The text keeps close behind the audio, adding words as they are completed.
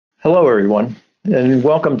Hello, everyone, and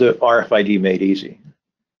welcome to RFID Made Easy,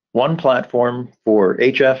 one platform for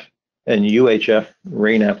HF and UHF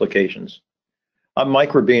RAIN applications. I'm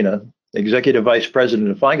Mike Rabina, Executive Vice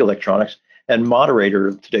President of FEIG Electronics and moderator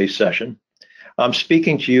of today's session. I'm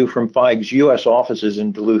speaking to you from FEIG's U.S. offices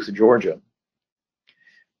in Duluth, Georgia.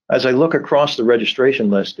 As I look across the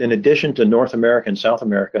registration list, in addition to North America and South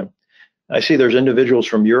America, I see there's individuals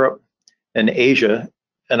from Europe and Asia,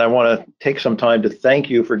 and I want to take some time to thank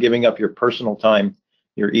you for giving up your personal time,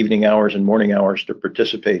 your evening hours and morning hours to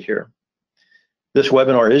participate here. This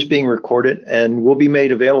webinar is being recorded and will be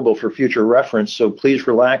made available for future reference, so please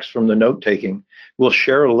relax from the note-taking. We'll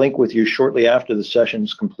share a link with you shortly after the session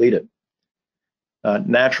is completed.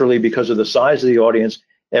 Naturally, because of the size of the audience,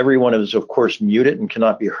 everyone is, of course, muted and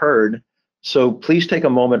cannot be heard, so please take a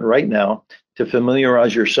moment right now to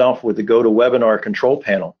familiarize yourself with the GoToWebinar control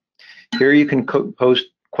panel. Here you can post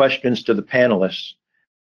questions to the panelists.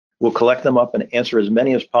 We'll collect them up and answer as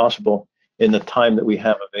many as possible in the time that we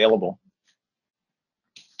have available.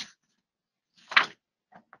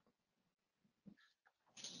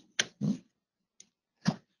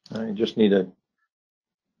 I just need a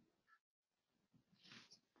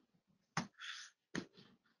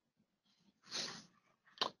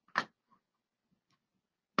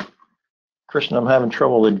Kristen, I'm having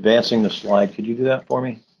trouble advancing the slide. Could you do that for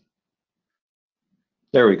me?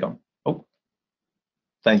 There we go. Oh,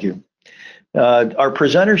 thank you. Our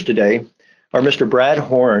presenters today are Mr. Brad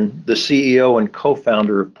Horn, the CEO and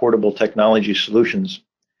co-founder of Portable Technology Solutions,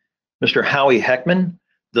 Mr. Howie Heckman,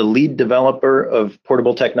 the lead developer of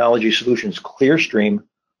Portable Technology Solutions ClearStream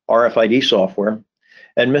RFID software,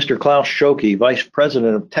 and Mr. Klaus Schocke, Vice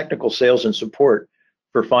President of Technical Sales and Support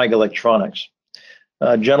for FEIG Electronics.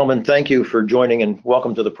 Gentlemen, thank you for joining and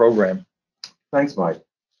welcome to the program. Thanks, Mike.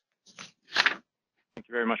 Thank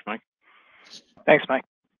you very much, Mike. Thanks, Mike.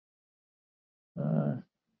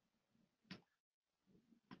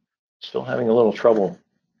 Still having a little trouble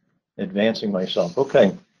advancing myself.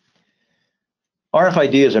 Okay.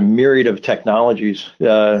 RFID is a myriad of technologies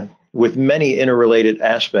with many interrelated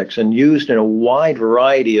aspects and used in a wide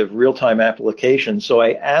variety of real-time applications. So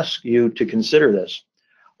I ask you to consider this.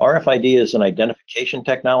 RFID is an identification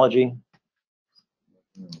technology.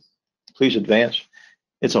 Please advance.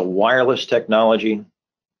 It's a wireless technology.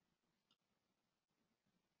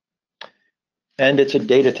 And it's a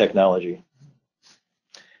data technology.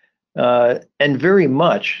 And very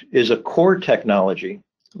much is a core technology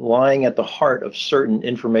lying at the heart of certain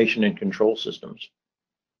information and control systems.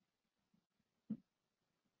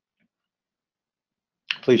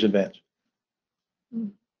 Please advance.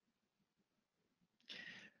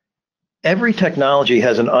 Every technology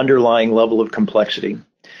has an underlying level of complexity.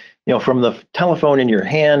 You know, from the telephone in your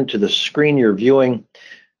hand to the screen you're viewing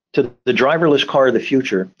to the driverless car of the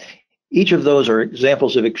future, each of those are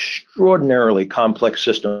examples of extraordinarily complex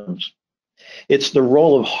systems. It's the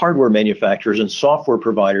role of hardware manufacturers and software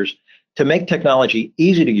providers to make technology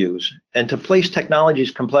easy to use and to place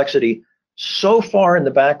technology's complexity so far in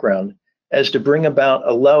the background as to bring about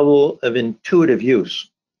a level of intuitive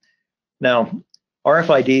use. Now,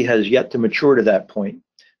 RFID has yet to mature to that point,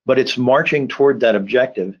 but it's marching toward that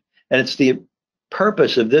objective, and it's the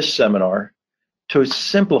purpose of this seminar to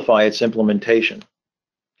simplify its implementation.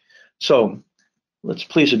 So let's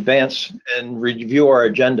please advance and review our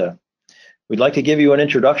agenda. We'd like to give you an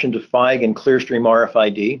introduction to FEIG and ClearStream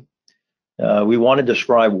RFID. We want to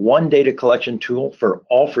describe one data collection tool for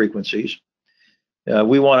all frequencies.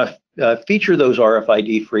 We want to feature those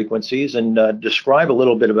RFID frequencies and describe a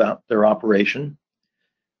little bit about their operation.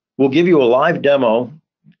 We'll give you a live demo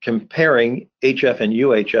comparing HF and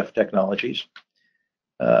UHF technologies,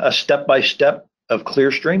 a step-by-step of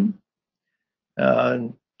ClearStream,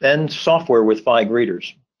 and software with FEIG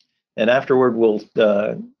readers. And afterward, we'll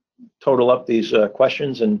total up these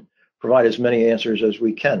questions and provide as many answers as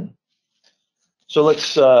we can. So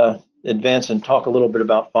let's advance and talk a little bit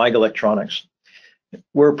about FEIG Electronics.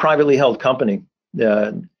 We're a privately held company.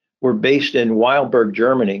 We're based in Weilburg,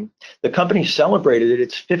 Germany. The company celebrated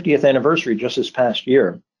its 50th anniversary just this past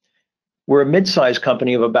year. We're a mid-sized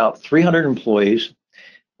company of about 300 employees,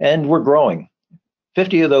 and we're growing.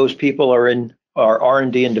 50 of those people are in our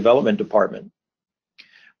R&D and development department.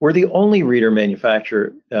 We're the only reader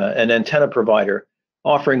manufacturer and antenna provider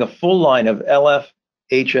offering a full line of LF,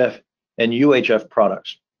 HF, and UHF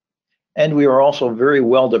products. And we are also very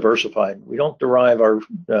well diversified. We don't derive our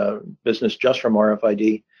business just from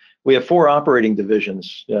RFID. We have 4 operating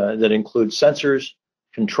divisions that include sensors,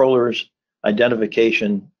 controllers,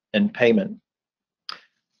 identification, and payment.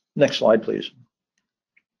 Next slide, please.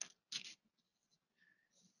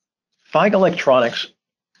 FEIG Electronics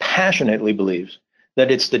passionately believes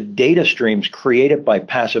that it's the data streams created by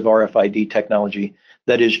passive RFID technology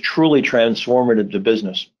that is truly transformative to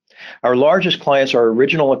business. Our largest clients are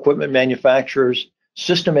original equipment manufacturers,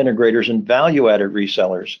 system integrators, and value-added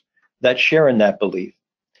resellers that share in that belief.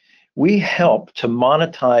 We help to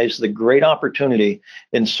monetize the great opportunity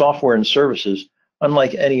in software and services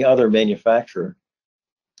unlike any other manufacturer.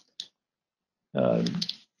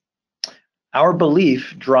 Our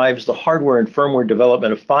belief drives the hardware and firmware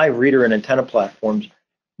development of 5 reader and antenna platforms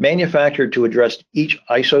manufactured to address each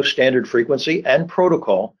ISO standard frequency and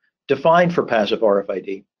protocol defined for passive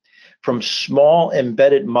RFID, from small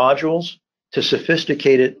embedded modules to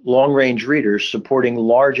sophisticated long-range readers supporting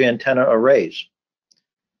large antenna arrays.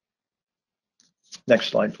 Next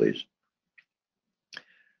slide, please.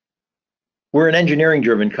 We're an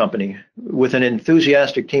engineering-driven company with an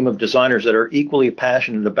enthusiastic team of designers that are equally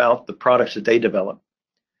passionate about the products that they develop.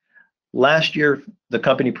 Last year, the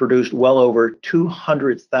company produced well over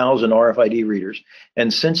 200,000 RFID readers,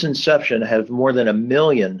 and since inception have more than 1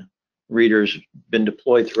 million readers been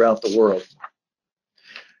deployed throughout the world.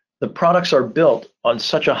 The products are built on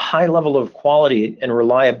such a high level of quality and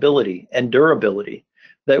reliability and durability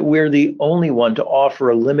that we're the only one to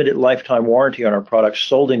offer a limited lifetime warranty on our products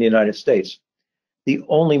sold in the United States, the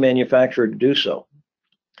only manufacturer to do so.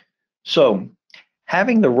 So,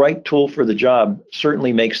 having the right tool for the job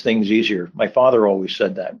certainly makes things easier. My father always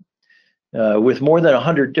said that. With more than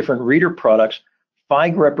 100 different reader products,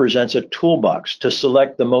 FEIG represents a toolbox to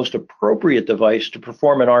select the most appropriate device to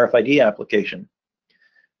perform an RFID application.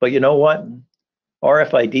 But you know what?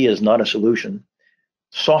 RFID is not a solution.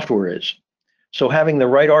 Software is. So having the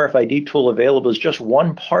right RFID tool available is just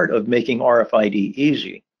one part of making RFID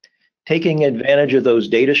easy. Taking advantage of those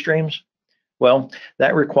data streams, well,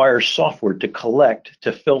 that requires software to collect,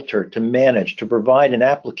 to filter, to manage, to provide an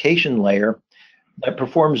application layer that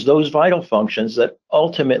performs those vital functions that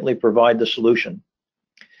ultimately provide the solution.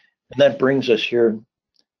 And that brings us here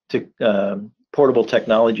to portable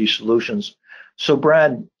technology solutions. So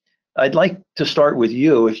Brad, I'd like to start with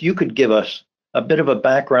you. If you could give us a bit of a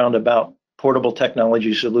background about portable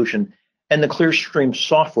technology solution and the ClearStream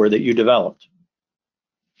software that you developed.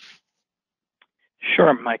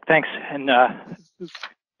 Sure, Mike, thanks. And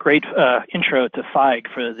great intro to FEIG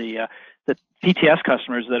for the PTS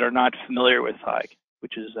customers that are not familiar with FEIG,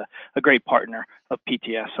 which is a great partner of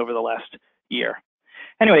PTS over the last year.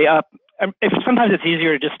 Anyway, sometimes it's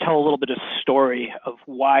easier to just tell a little bit of story of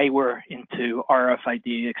why we're into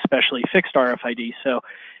RFID, especially fixed RFID, so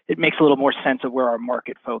it makes a little more sense of where our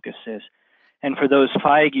market focus is. And for those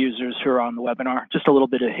FEIG users who are on the webinar, just a little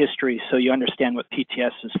bit of history so you understand what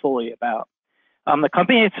PTS is fully about. The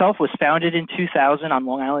company itself was founded in 2000 on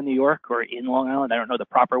Long Island, New York, or in Long Island, I don't know the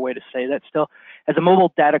proper way to say that still, as a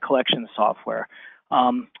mobile data collection software.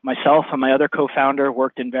 Myself and my other co-founder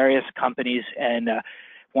worked in various companies, and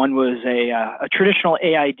one was a traditional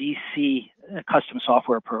AIDC custom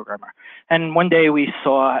software programmer. And one day we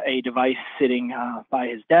saw a device sitting by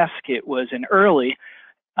his desk. It was an early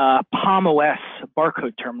Palm OS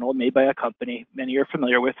barcode terminal made by a company many are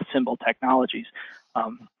familiar with, Symbol Technologies,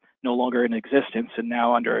 no longer in existence and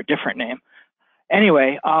now under a different name.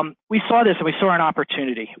 Anyway, we saw this and we saw an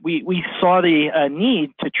opportunity. We saw the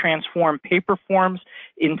need to transform paper forms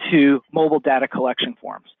into mobile data collection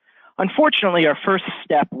forms. Unfortunately, our first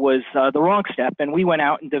step was the wrong step, and we went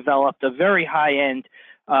out and developed a very high-end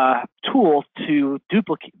tool to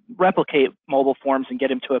replicate mobile forms and get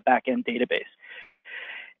them to a back-end database.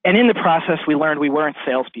 And in the process, we learned we weren't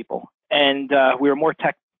salespeople, and we were more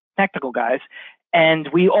technical guys. And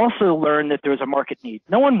we also learned that there was a market need.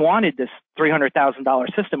 No one wanted this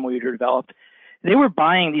 $300,000 system we developed. They were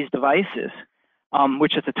buying these devices,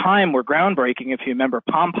 which at the time were groundbreaking. If you remember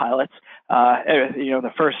Palm Pilots, you know,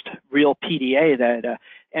 the first real PDA that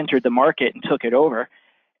entered the market and took it over.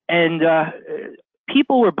 And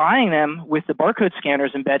people were buying them with the barcode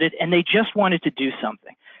scanners embedded, and they just wanted to do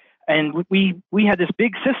something. And we had this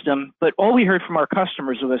big system, but all we heard from our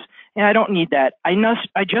customers was, yeah, I don't need that. I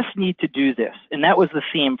just need to do this. And that was the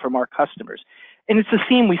theme from our customers. And it's the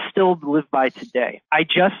theme we still live by today. I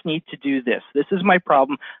just need to do this. This is my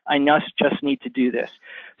problem. I just need to do this.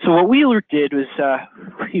 So what we did was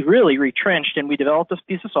we really retrenched, and we developed this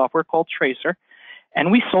piece of software called Tracer,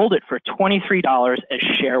 and we sold it for $23 as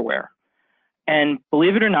shareware. And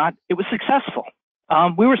believe it or not, it was successful.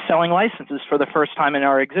 We were selling licenses for the first time in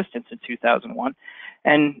our existence in 2001.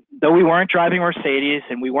 And though we weren't driving Mercedes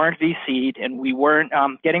and we weren't VC'd and we weren't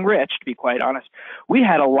getting rich, to be quite honest, we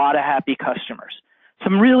had a lot of happy customers.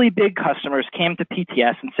 Some really big customers came to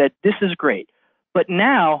PTS and said, this is great. But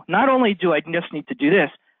now, not only do I just need to do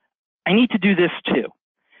this, I need to do this too.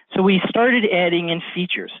 So we started adding in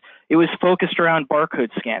features. It was focused around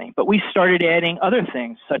barcode scanning, but we started adding other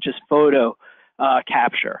things such as photo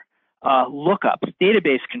capture, lookups,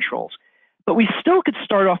 database controls. But we still could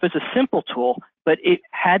start off as a simple tool, but it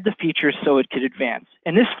had the features so it could advance.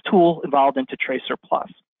 And this tool evolved into Tracer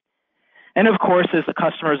Plus. And of course, as the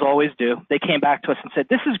customers always do, they came back to us and said,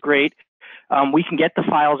 this is great. We can get the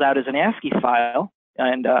files out as an ASCII file.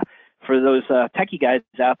 And for those techie guys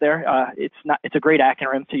out there, it's a great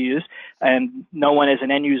acronym to use, and no one as an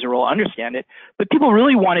end user will understand it. But people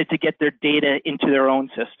really wanted to get their data into their own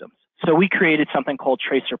systems. So we created something called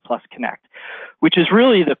Tracer Plus Connect, which is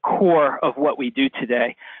really the core of what we do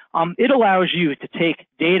today. It allows you to take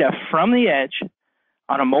data from the edge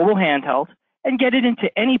on a mobile handheld and get it into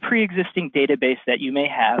any pre-existing database that you may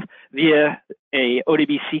have via a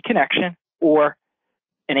ODBC connection or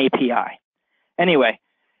an API. Anyway,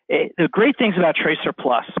 the great things about Tracer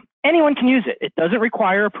Plus, anyone can use it. It doesn't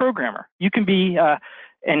require a programmer. You can be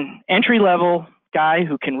an entry-level guy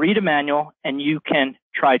who can read a manual, and you can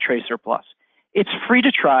try Tracer Plus. It's free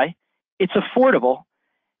to try, it's affordable,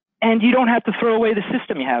 and you don't have to throw away the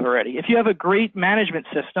system you have already. If you have a great management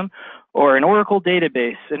system or an Oracle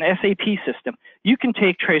database, an SAP system, you can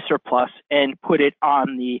take Tracer Plus and put it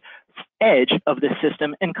on the edge of the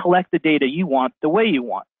system and collect the data you want the way you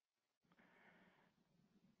want.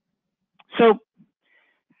 So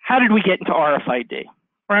how did we get into RFID?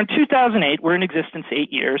 Around 2008, we're in existence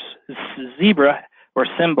 8 years. Zebra, or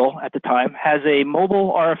Symbol at the time, has a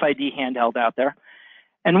mobile RFID handheld out there.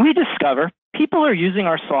 And we discover people are using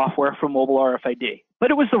our software for mobile RFID,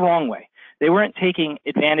 but it was the wrong way. They weren't taking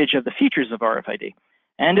advantage of the features of RFID.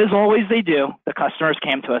 And as always they do, the customers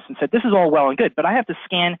came to us and said, this is all well and good, but I have to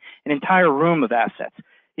scan an entire room of assets.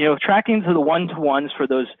 You know, tracking to the one-to-ones for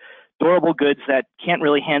those durable goods that can't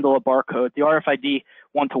really handle a barcode. The RFID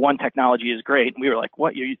one-to-one technology is great. And we were like,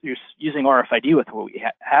 what, you're using RFID with what we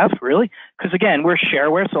have, really? Because again, we're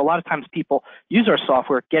shareware, so a lot of times people use our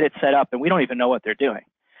software, get it set up, and we don't even know what they're doing.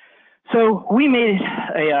 So we made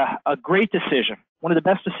a great decision, one of the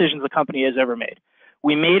best decisions the company has ever made.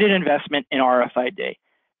 We made an investment in RFID,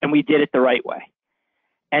 and we did it the right way.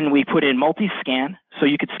 And we put in multi-scan, so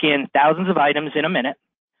you could scan thousands of items in a minute.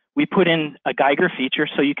 We put in a Geiger feature,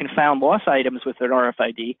 so you can find lost items with an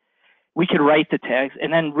RFID. We could write the tags,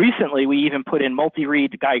 and then recently we even put in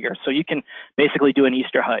multi-read Geiger, so you can basically do an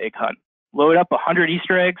Easter egg hunt. Load up 100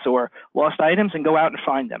 Easter eggs or lost items and go out and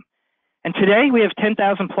find them. And today we have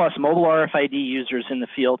 10,000 plus mobile RFID users in the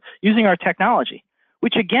field using our technology,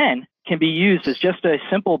 which again can be used as just a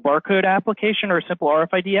simple barcode application or a simple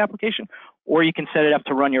RFID application, or you can set it up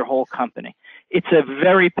to run your whole company. It's a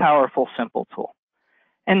very powerful, simple tool.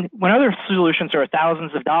 And when other solutions are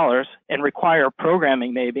thousands of dollars and require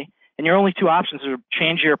programming maybe, and your only two options are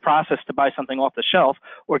change your process to buy something off the shelf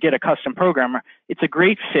or get a custom programmer, it's a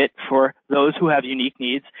great fit for those who have unique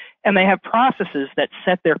needs, and they have processes that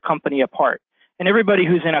set their company apart. And everybody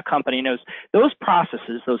who's in a company knows those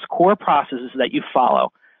processes, those core processes that you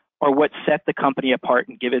follow, are what set the company apart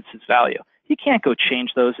and give it its value. You can't go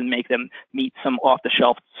change those and make them meet some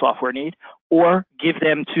off-the-shelf software need, or give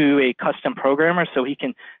them to a custom programmer so he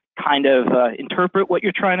can kind of interpret what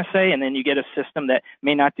you're trying to say, and then you get a system that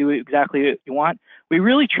may not do exactly what you want. We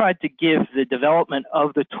really tried to give the development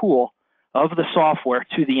of the tool, of the software,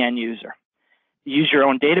 to the end user. You use your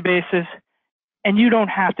own databases, and you don't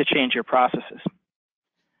have to change your processes.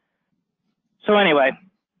 So anyway,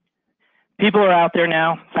 people are out there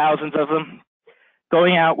now, thousands of them,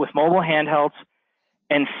 going out with mobile handhelds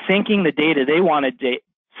and syncing the data they want to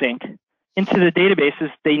sync into the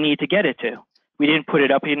databases they need to get it to. We didn't put it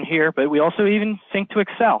up in here, but we also even sync to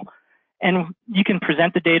Excel. And you can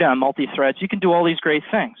present the data on multi-threads. You can do all these great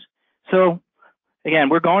things. So again,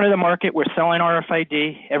 we're going to the market. We're selling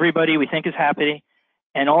RFID. Everybody we think is happy.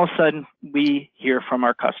 And all of a sudden, we hear from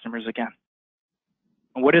our customers again.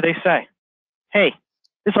 And what do they say? Hey,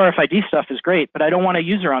 this RFID stuff is great, but I don't want a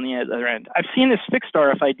user on the other end. I've seen this fixed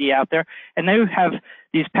RFID out there, and they have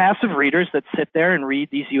these passive readers that sit there and read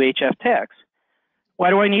these UHF tags. Why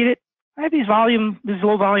do I need it? I have these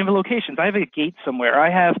low volume locations. I have a gate somewhere. I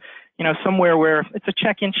have, somewhere where it's a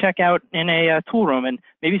check-in, check-out in a tool room, and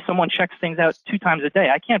maybe someone checks things out 2 times a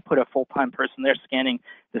day. I can't put a full-time person there scanning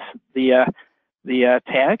the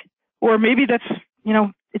tag, or maybe that's,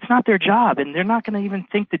 it's not their job, and they're not going to even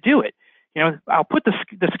think to do it. I'll put the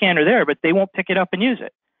scanner there, but they won't pick it up and use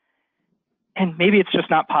it. And maybe it's just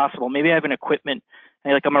not possible. Maybe I have an equipment,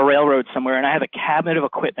 like I'm a railroad somewhere, and I have a cabinet of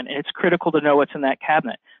equipment, and it's critical to know what's in that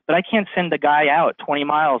cabinet. But I can't send the guy out 20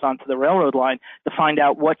 miles onto the railroad line to find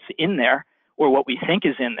out what's in there or what we think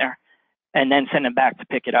is in there, and then send him back to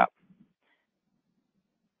pick it up.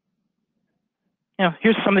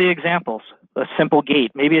 here's some of the examples. A simple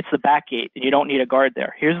gate, maybe it's the back gate and you don't need a guard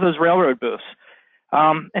there. Here's those railroad booths.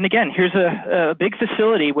 And again, here's a big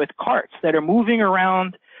facility with carts that are moving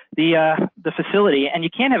around the facility, and you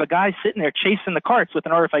can't have a guy sitting there chasing the carts with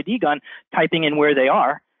an RFID gun, typing in where they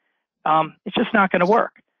are. It's just not going to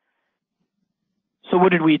work. So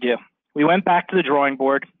what did we do? We went back to the drawing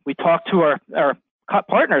board. We talked to our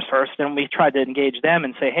partners first, and we tried to engage them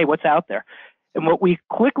and say, hey, what's out there? And what we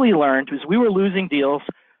quickly learned was we were losing deals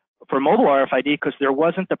for mobile RFID because there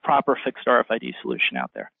wasn't the proper fixed RFID solution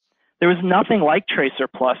out there. There was nothing like Tracer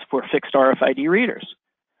Plus for fixed RFID readers.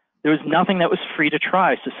 There was nothing that was free to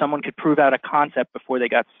try, so someone could prove out a concept before they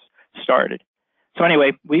got started. So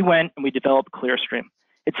anyway, we went and we developed ClearStream.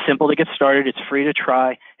 It's simple to get started. It's free to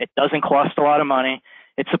try. It doesn't cost a lot of money.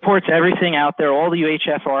 It supports everything out there, all the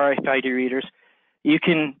UHF RFID readers. You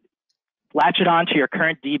can latch it onto your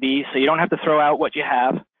current DB, so you don't have to throw out what you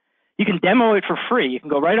have. You can demo it for free. You can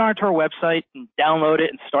go right onto our website and download it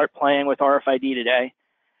and start playing with RFID today.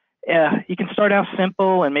 You can start out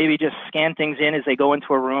simple and maybe just scan things in as they go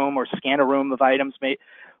into a room, or scan a room of items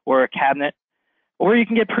or a cabinet. Or you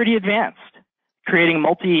can get pretty advanced, creating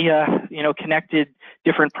connected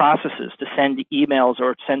different processes to send emails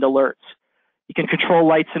or send alerts. You can control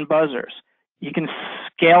lights and buzzers. You can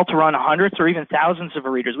scale to run hundreds or even thousands of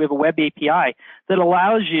readers. We have a web API that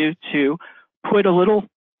allows you to put a little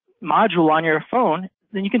module on your phone,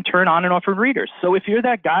 then you can turn on and off your readers. So if you're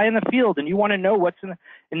that guy in the field and you want to know what's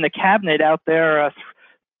in the cabinet out there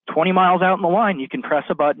 20 miles out in the line, you can press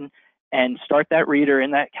a button and start that reader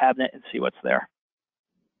in that cabinet and see what's there.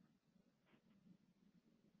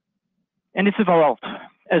 And it's evolved.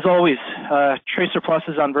 As always, Tracer Plus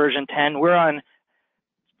is on version 10. We're on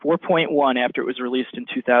 4.1 after it was released in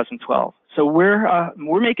 2012. So we're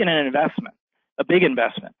making an investment, a big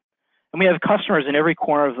investment. And we have customers in every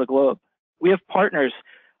corner of the globe. We have partners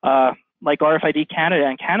like RFID Canada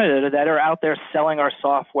and Canada that are out there selling our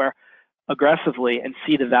software aggressively and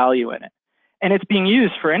see the value in it. And it's being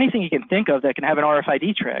used for anything you can think of that can have an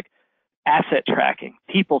RFID tag: asset tracking,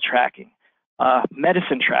 people tracking,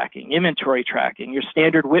 medicine tracking, inventory tracking, your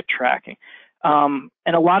standard WIP tracking, and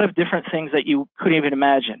a lot of different things that you couldn't even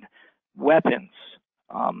imagine, weapons,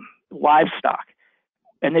 livestock,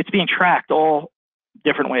 and it's being tracked all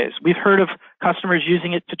different ways. We've heard of customers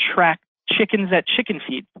using it to track chickens at chicken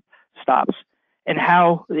feed stops and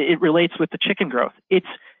how it relates with the chicken growth. It's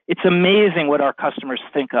amazing what our customers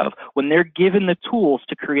think of when they're given the tools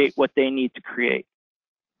to create what they need to create.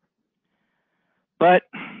 But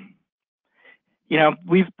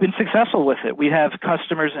we've been successful with it. We have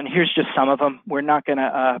customers, and here's just some of them. We're not going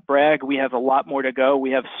to brag. We have a lot more to go.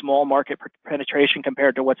 We have small market penetration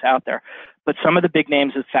compared to what's out there. But some of the big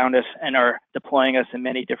names have found us and are deploying us in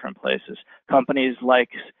many different places. Companies like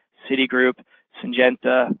Citigroup,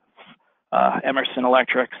 Syngenta, Emerson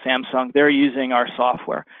Electric, Samsung, they're using our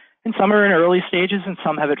software. And some are in early stages and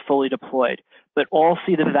some have it fully deployed. But all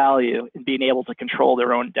see the value in being able to control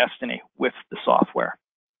their own destiny with the software.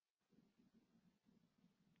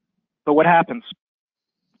 But what happens?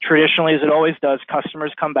 Traditionally, as it always does,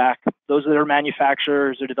 customers come back. Those that are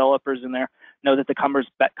manufacturers or developers in there know that the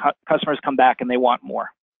customers come back and they want more.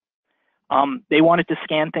 They wanted to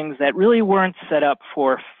scan things that really weren't set up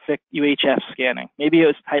for UHF scanning. Maybe it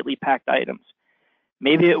was tightly packed items.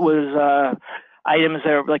 Maybe it was items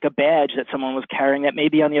that are like a badge that someone was carrying that may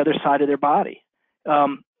be on the other side of their body.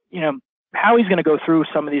 Howie's going to go through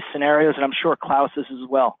some of these scenarios, and I'm sure Klaus is as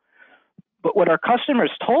well. But what our customers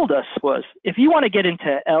told us was, if you want to get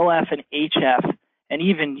into LF and HF and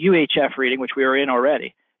even UHF reading, which we were in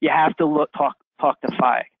already, you have to talk to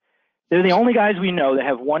FEIG. They're the only guys we know that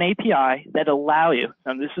have one API that allow you,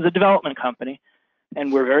 and this is a development company,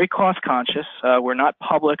 and we're very cost conscious. We're not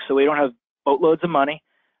public, so we don't have boatloads of money.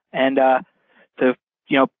 And to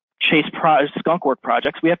chase skunkwork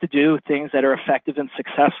projects, we have to do things that are effective and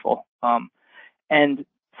successful. And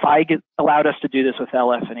FEIG allowed us to do this with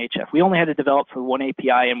LF and HF. We only had to develop for one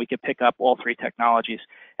API, and we could pick up all three technologies.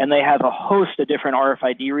 And they have a host of different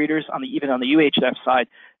RFID readers, even on the UHF side,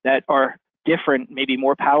 that are different, maybe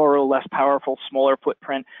more powerful, less powerful, smaller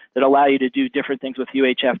footprint, that allow you to do different things with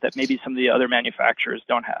UHF that maybe some of the other manufacturers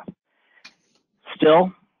don't have.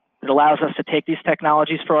 Still, it allows us to take these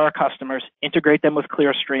technologies for our customers, integrate them with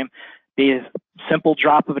ClearStream, be a simple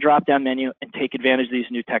drop of a drop-down menu, and take advantage of these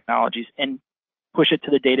new technologies and push it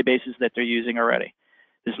to the databases that they're using already.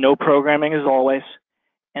 There's no programming as always,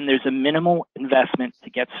 and there's a minimal investment to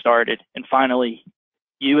get started. And finally,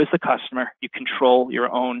 you as the customer, you control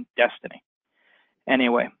your own destiny.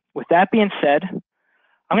 Anyway, with that being said,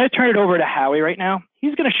 I'm going to turn it over to Howie right now.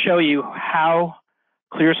 He's going to show you how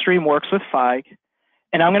ClearStream works with FEIG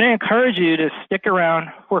And I'm going to encourage you to stick around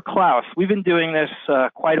for Klaus. We've been doing this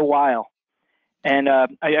quite a while. And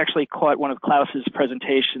I actually caught one of Klaus's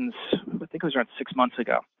presentations, I think it was around 6 months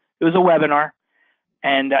ago. It was a webinar.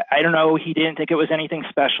 And I don't know, he didn't think it was anything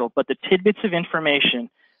special, but the tidbits of information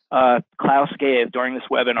Klaus gave during this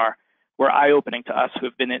webinar were eye-opening to us who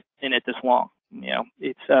have been in it this long. You know,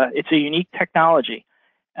 it's a unique technology.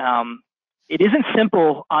 It isn't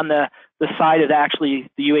simple on the side of actually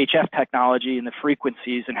the UHF technology and the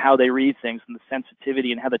frequencies and how they read things and the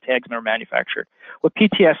sensitivity and how the tags are manufactured. What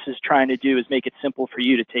PTS is trying to do is make it simple for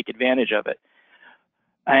you to take advantage of it.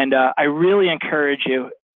 And I really encourage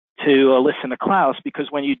you to listen to Klaus,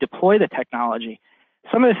 because when you deploy the technology,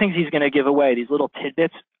 some of the things he's going to give away, these little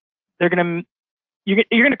tidbits, you're going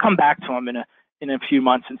to come back to him in a few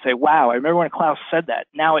months and say, wow, I remember when Klaus said that.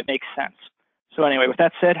 Now it makes sense. So anyway, with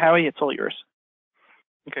that said, Howie, it's all yours.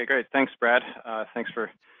 Okay, great. Thanks, Brad. Thanks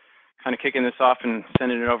for kind of kicking this off and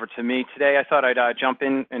sending it over to me. Today, I thought I'd jump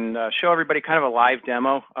in and show everybody kind of a live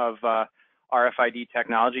demo of RFID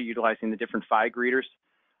technology utilizing the different FEIG readers.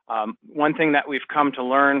 One thing that we've come to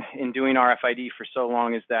learn in doing RFID for so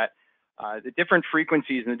long is that the different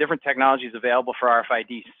frequencies and the different technologies available for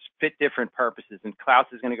RFID fit different purposes. And Klaus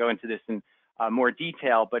is going to go into this in more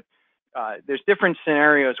detail, but there's different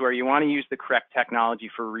scenarios where you want to use the correct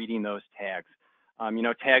technology for reading those tags. You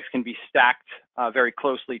know, tags can be stacked very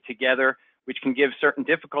closely together, which can give certain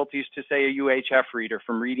difficulties to, say, a UHF reader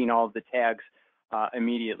from reading all of the tags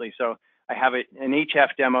immediately. So I have an HF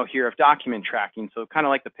demo here of document tracking. So kind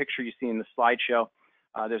of like the picture you see in the slideshow.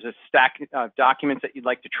 There's a stack of documents that you'd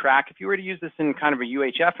like to track. If you were to use this in kind of a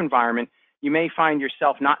UHF environment, you may find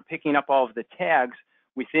yourself not picking up all of the tags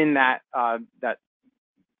within that that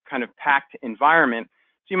kind of packed environment.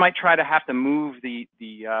 So you might try to have to move the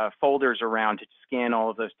folders around to scan all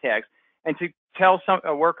of those tags. And to tell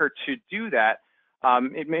a worker to do that,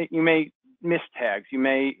 you may miss tags. You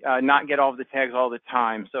may not get all of the tags all the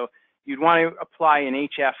time. So you'd want to apply an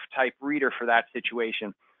HF type reader for that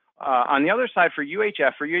situation. On the other side, for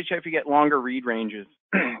UHF you get longer read ranges.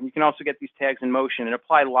 You can also get these tags in motion and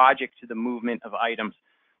apply logic to the movement of items.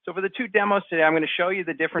 So for the two demos today, I'm going to show you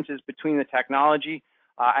the differences between the technology.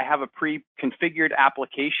 I have a pre-configured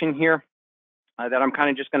application here that I'm kind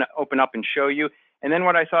of just going to open up and show you. And then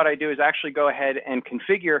what I thought I'd do is actually go ahead and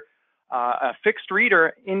configure a fixed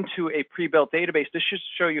reader into a pre-built database. This should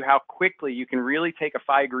show you how quickly you can really take a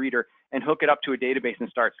FEIG reader and hook it up to a database and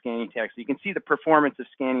start scanning tags. So you can see the performance of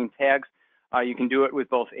scanning tags. You can do it with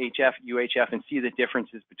both HF, UHF, and see the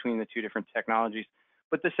differences between the two different technologies.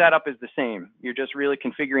 But the setup is the same. You're just really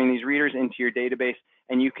configuring these readers into your database,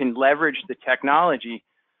 and you can leverage the technology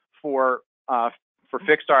for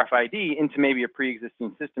fixed RFID into maybe a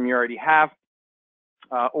pre-existing system you already have,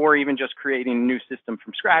 or even just creating a new system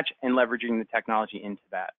from scratch and leveraging the technology into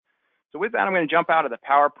that. So with that, I'm going to jump out of the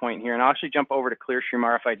PowerPoint here, and I'll actually jump over to ClearStream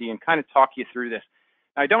RFID and kind of talk you through this.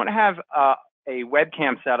 Now, I don't have a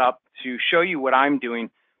webcam set up to show you what I'm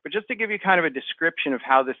doing, but just to give you kind of a description of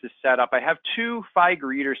how this is set up, I have two FEIG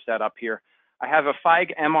readers set up here. I have a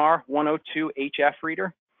FEIG MR102 HF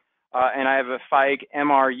reader, and I have a FEIG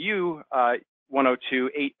MRU 102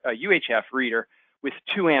 UHF reader with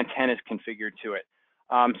two antennas configured to it.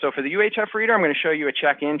 So for the UHF reader, I'm going to show you a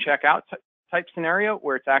check-in, check-out type scenario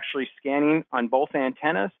where it's actually scanning on both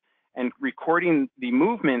antennas and recording the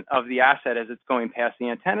movement of the asset as it's going past the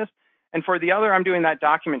antennas. And for the other, I'm doing that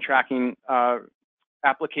document tracking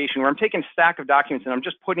application where I'm taking a stack of documents and I'm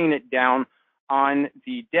just putting it down on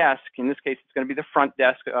the desk. In this case, it's going to be the front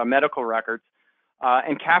desk medical records,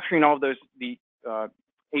 and capturing all of those, the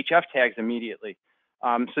HF tags immediately.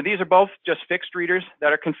 So these are both just fixed readers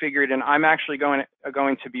that are configured, and I'm actually going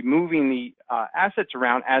to be moving the assets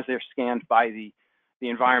around as they're scanned by the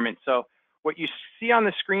environment. So what you see on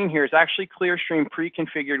the screen here is actually ClearStream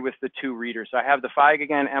pre-configured with the two readers. So I have the FEIG,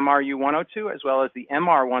 again, MRU 102, as well as the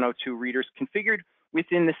MR 102 readers configured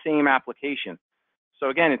within the same application. So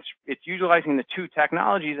again, it's utilizing the two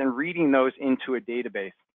technologies and reading those into a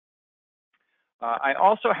database. I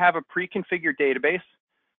also have a pre-configured database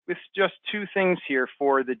with just two things here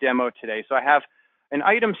for the demo today. So I have an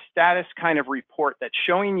item status kind of report that's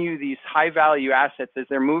showing you these high value assets as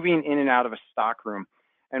they're moving in and out of a stock room.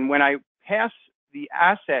 And when I pass the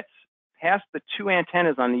assets past the two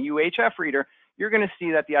antennas on the UHF reader, you're going to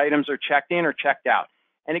see that the items are checked in or checked out.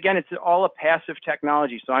 And again, it's all a passive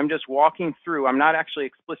technology. So I'm just walking through. I'm not actually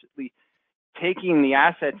explicitly taking the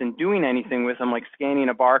assets and doing anything with them, like scanning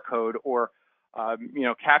a barcode or you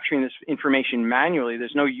know, capturing this information manually.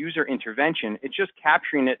 There's no user intervention. It's just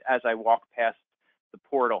capturing it as I walk past the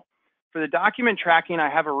portal. For the document tracking, I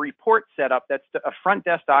have a report set up that's a front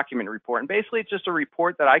desk document report. And basically, it's just a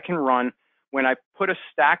report that I can run when I put a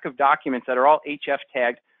stack of documents that are all HF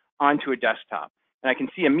tagged onto a desktop. And I can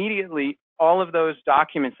see immediately all of those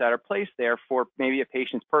documents that are placed there for maybe a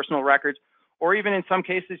patient's personal records, or even in some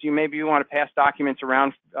cases, you maybe want to pass documents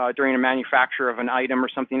around during a manufacture of an item or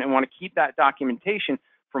something and want to keep that documentation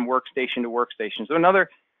from workstation to workstation. So another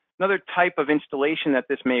type of installation that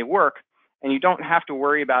this may work, and you don't have to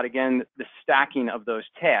worry about, again, the stacking of those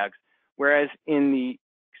tags. Whereas in the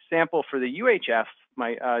sample for the UHF,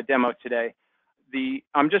 my demo today,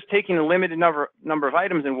 I'm just taking a limited number of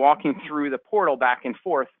items and walking through the portal back and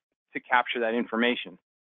forth to capture that information.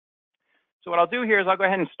 So what I'll do here is I'll go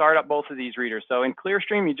ahead and start up both of these readers. So in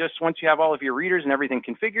ClearStream, once you have all of your readers and everything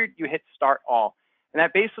configured, you hit Start All. And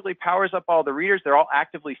that basically powers up all the readers. They're all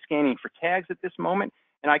actively scanning for tags at this moment.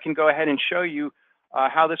 And I can go ahead and show you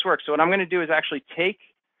how this works. So what I'm going to do is actually take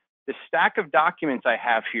the stack of documents I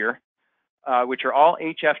have here, which are all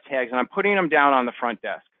HF tags, and I'm putting them down on the front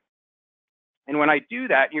desk. And when I do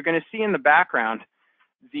that, you're going to see in the background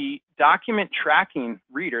the document tracking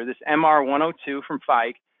reader, this MR102 from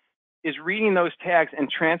FEIG, is reading those tags and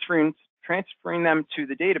transferring them to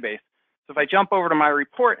the database. So if I jump over to my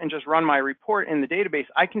report and just run my report in the database,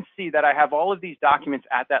 I can see that I have all of these documents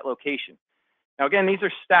at that location. Now, again, these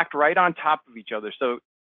are stacked right on top of each other. So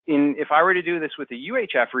if I were to do this with a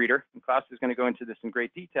UHF reader, and Klaus is going to go into this in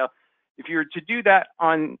great detail, if you were to do that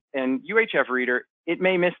on an UHF reader, it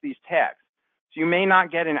may miss these tags. So you may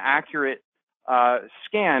not get an accurate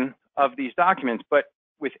scan of these documents. But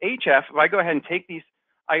with HF, if I go ahead and take these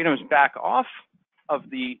items back off of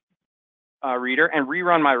the reader and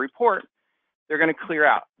rerun my report, they're going to clear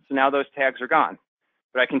out. So now those tags are gone.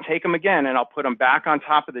 But I can take them again and I'll put them back on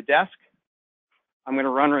top of the desk. I'm going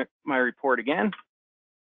to run my report again.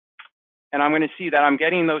 And I'm going to see that I'm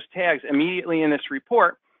getting those tags immediately in this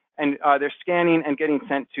report, and they're scanning and getting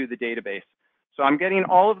sent to the database. So I'm getting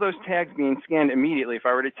all of those tags being scanned immediately. If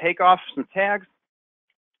I were to take off some tags,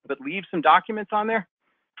 but leave some documents on there,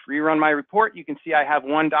 rerun my report, you can see I have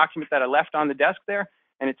one document that I left on the desk there,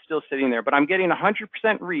 and it's still sitting there. But I'm getting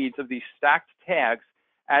 100% reads of these stacked tags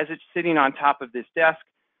as it's sitting on top of this desk,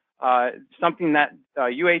 something that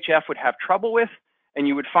UHF would have trouble with, and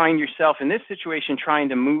you would find yourself in this situation trying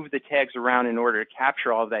to move the tags around in order to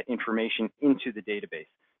capture all of that information into the database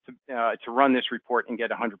to run this report and get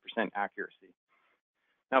 100% accuracy.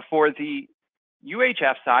 Now for the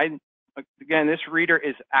UHF side, again, this reader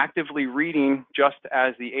is actively reading just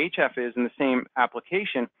as the HF is in the same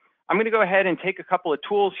application. I'm going to go ahead and take a couple of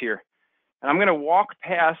tools here, and I'm going to walk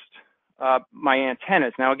past my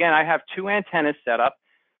antennas. Now, again, I have two antennas set up.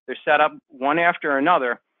 They're set up one after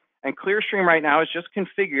another, and ClearStream right now is just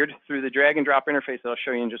configured through the drag and drop interface that I'll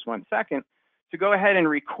show you in just 1 second to go ahead and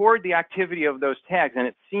record the activity of those tags, and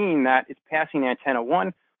it's seeing that it's passing antenna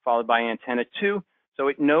 1 followed by antenna 2. So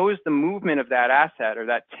it knows the movement of that asset or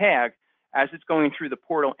that tag as it's going through the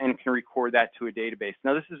portal and can record that to a database.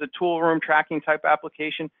 Now, this is a tool room tracking type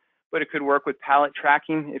application, but it could work with pallet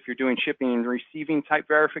tracking if you're doing shipping and receiving type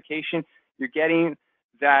verification. You're getting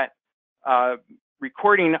that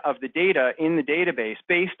recording of the data in the database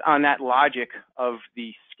based on that logic of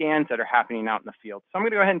the scans that are happening out in the field. So I'm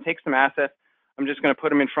going to go ahead and take some assets. I'm just going to put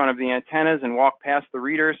them in front of the antennas and walk past the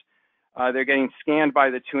readers. They're getting scanned by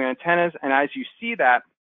the two antennas, and as you see that,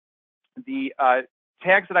 the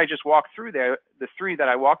tags that I just walked through there, the 3 that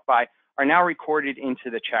I walked by, are now recorded into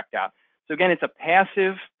the checked out. So again, it's a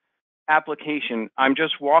passive application. I'm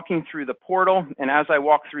just walking through the portal, and as I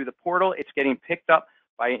walk through the portal, it's getting picked up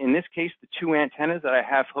by, in this case, the 2 antennas that I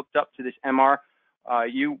have hooked up to this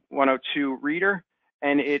MR102 reader,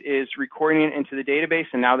 and it is recording it into the database,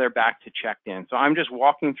 and now they're back to checked in. So I'm just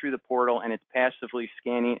walking through the portal, and it's passively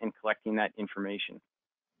scanning and collecting that information.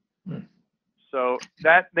 So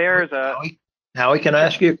that there's a... Howie, can I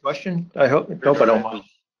ask you a question? I hope I don't mind.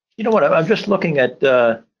 You know what? I'm just looking at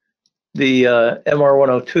the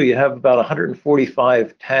MR102. You have about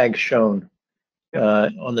 145 tags shown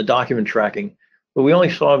on the document tracking, but we only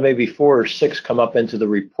saw maybe 4 or 6 come up into the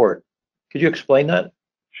report. Could you explain that?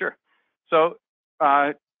 Sure. So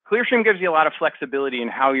ClearStream gives you a lot of flexibility in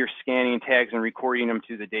how you're scanning tags and recording them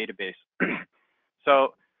to the database.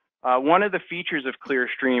 So one of the features of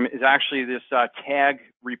ClearStream is actually this tag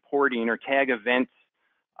reporting or tag events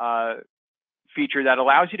feature that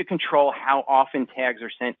allows you to control how often tags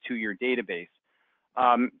are sent to your database.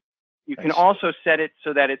 You can also set it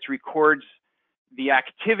so that it records the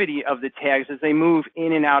activity of the tags as they move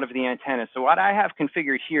in and out of the antenna. So what I have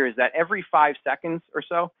configured here is that every 5 seconds or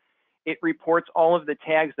so, it reports all of the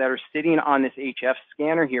tags that are sitting on this HF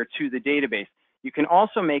scanner here to the database. You can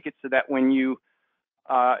also make it so that when you,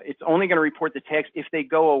 it's only going to report the tags if they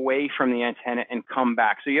go away from the antenna and come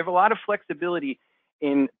back. So you have a lot of flexibility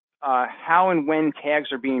in how and when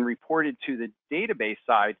tags are being reported to the database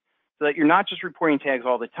side, so that you're not just reporting tags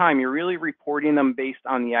all the time, you're really reporting them based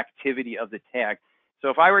on the activity of the tag. So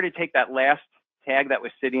if I were to take that last tag that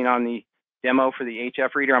was sitting on the demo for the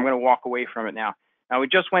HF reader, I'm going to walk away from it now. Now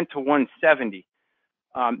it just went to 170.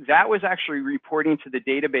 That was actually reporting to the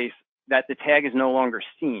database that the tag is no longer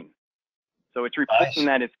seen. So it's reporting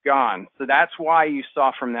that it's gone. So that's why you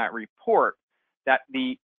saw from that report that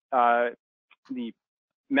the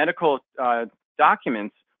medical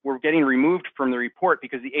documents were getting removed from the report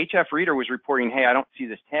because the HF reader was reporting, hey, I don't see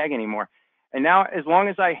this tag anymore. And now, as long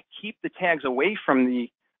as I keep the tags away from the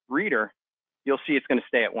reader, you'll see it's going to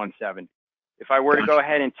stay at 170. If I were to go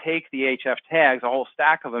ahead and take the HF tags, a whole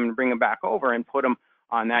stack of them, and bring them back over and put them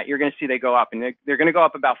on that, you're going to see they go up. And they're going to go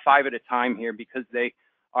up about 5 at a time here, because they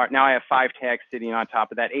are, now I have 5 tags sitting on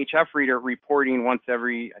top of that HF reader reporting once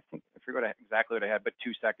every, I think, I forget exactly what I had, but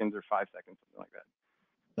 2 seconds or 5 seconds, something like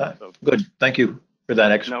that. So, good. Thank you for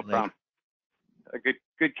that explanation. No problem. A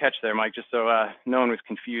good catch there, Mike, just so no one was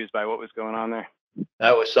confused by what was going on there.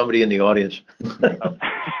 That was somebody in the audience. Oh.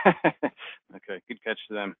 Okay, good catch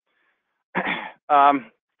to them.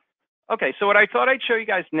 Okay, so what I thought I'd show you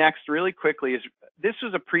guys next really quickly is, this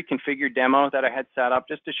was a pre-configured demo that I had set up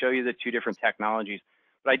just to show you the 2 different technologies.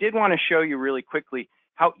 But I did want to show you really quickly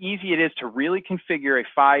how easy it is to really configure a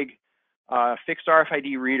FEIG fixed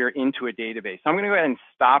RFID reader into a database. So I'm going to go ahead and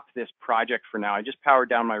stop this project for now. I just powered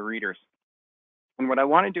down my readers. And what I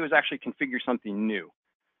want to do is actually configure something new.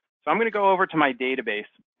 So I'm going to go over to my database,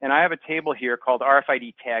 and I have a table here called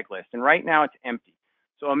RFID tag list. And right now it's empty.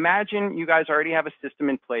 So imagine you guys already have a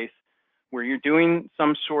system in place where you're doing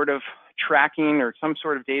some sort of tracking or some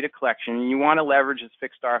sort of data collection, and you want to leverage this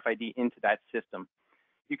fixed RFID into that system.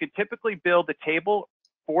 You could typically build a table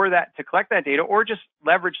for that to collect that data, or just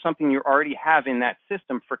leverage something you already have in that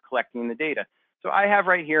system for collecting the data. So I have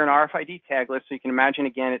right here an RFID tag list, so you can imagine,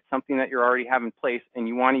 again, it's something that you already have in place, and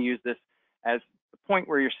you want to use this as the point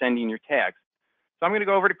where you're sending your tags. So I'm going to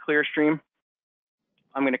go over to ClearStream.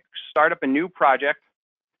 I'm going to start up a new project.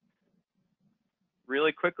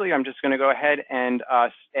 Really quickly, I'm just going to go ahead and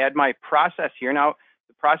add my process here. Now,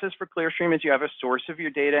 the process for ClearStream is you have a source of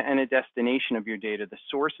your data and a destination of your data. The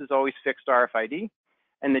source is always fixed RFID,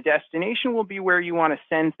 and the destination will be where you want to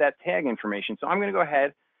send that tag information. So I'm going to go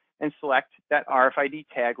ahead and select that RFID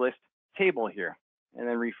tag list table here, and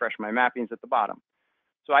then refresh my mappings at the bottom.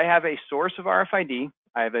 So I have a source of RFID.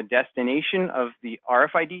 I have a destination of the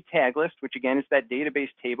RFID tag list, which again is that database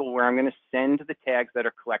table where I'm going to send the tags that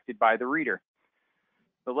are collected by the reader.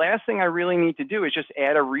 The last thing I really need to do is just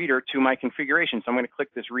add a reader to my configuration. So I'm going to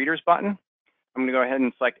click this readers button. I'm going to go ahead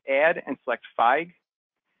and select add and select FEIG.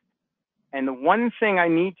 And the one thing I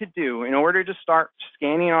need to do in order to start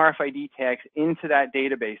scanning RFID tags into that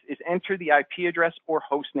database is enter the IP address or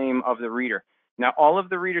host name of the reader. Now, all of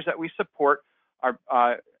the readers that we support are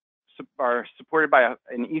supported by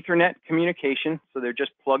an Ethernet communication, so they're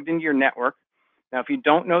just plugged into your network. Now, if you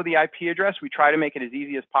don't know the IP address, we try to make it as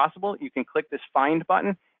easy as possible. You can click this find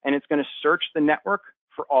button, and it's going to search the network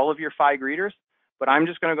for all of your FEIG readers. But I'm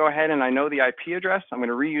just going to go ahead, and I know the IP address. I'm going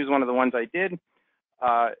to reuse one of the ones I did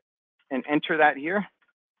and enter that here.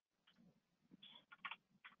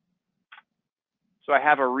 So I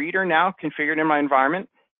have a reader now configured in my environment.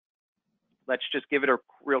 Let's just give it a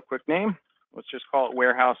real quick name. Let's just call it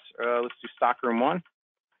warehouse. Let's do stockroom 1.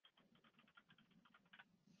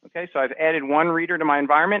 Okay, so I've added one reader to my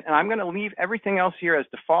environment, and I'm going to leave everything else here as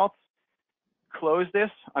default. Close this.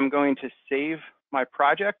 I'm going to save my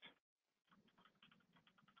project,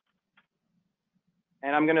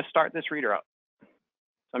 and I'm going to start this reader up.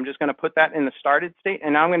 So I'm just going to put that in the started state,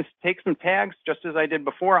 and now I'm going to take some tags, just as I did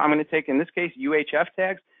before. I'm going to take, in this case, UHF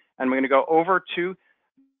tags, and I'm going to go over to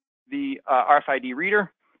the RFID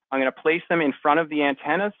reader. I'm going to place them in front of the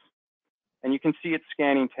antennas, and you can see it's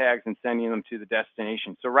scanning tags and sending them to the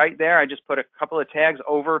destination. So right there, I just put a couple of tags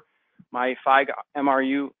over my FEIG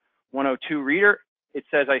MRU 102 reader. It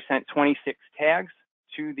says I sent 26 tags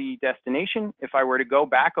to the destination. If I were to go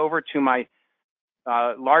back over to my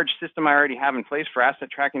large system I already have in place for asset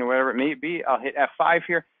tracking or whatever it may be, I'll hit F5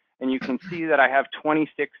 here, and you can see that I have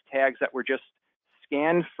 26 tags that were just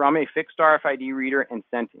scanned from a fixed RFID reader and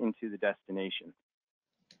sent into the destination.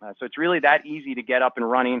 So it's really that easy to get up and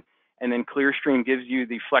running, and then ClearStream gives you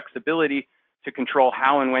the flexibility to control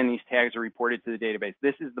how and when these tags are reported to the database.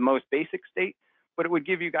 This is the most basic state, but it would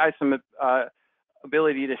give you guys some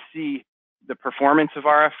ability to see the performance of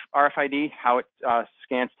RFID, how it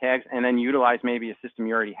scans tags, and then utilize maybe a system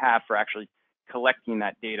you already have for actually collecting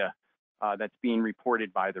that data that's being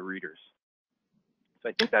reported by the readers. So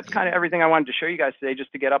I think that's kind of everything I wanted to show you guys today,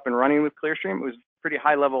 just to get up and running with ClearStream. It was a pretty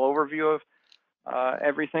high-level overview of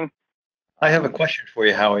everything. I have a question for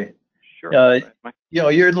you, Howie. Sure. You know,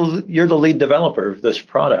 you're the lead developer of this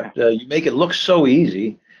product. You make it look so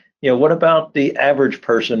easy. You know, what about the average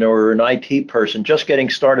person or an IT person just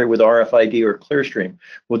getting started with RFID or ClearStream?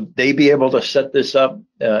 Would they be able to set this up,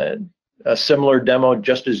 a similar demo,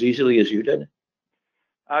 just as easily as you did?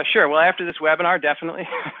 Sure. Well, after this webinar, definitely.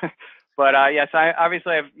 But yes,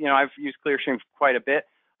 obviously I've used ClearStream quite a bit.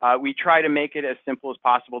 We try to make it as simple as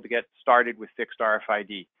possible to get started with fixed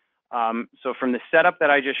RFID. So from the setup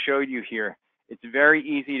that I just showed you here, it's very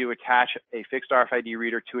easy to attach a fixed RFID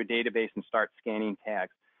reader to a database and start scanning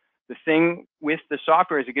tags. The thing with the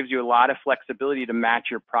software is it gives you a lot of flexibility to match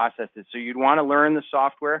your processes. So you'd want to learn the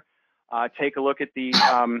software, take a look at the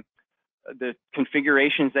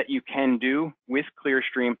configurations that you can do with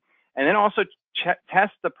ClearStream, and then also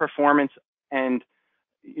test the performance and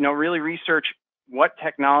really research what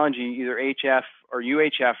technology, either HF or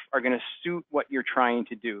UHF, are going to suit what you're trying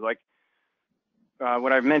to do. Like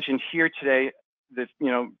what I've mentioned here today, the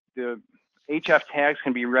HF tags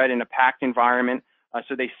can be read in a packed environment,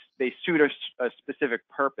 so they suit a specific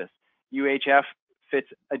purpose. UHF fits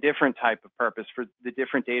a different type of purpose for the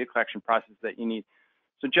different data collection process that you need.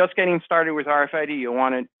 So just getting started with RFID, you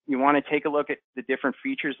want to take a look at the different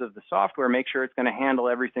features of the software, make sure it's going to handle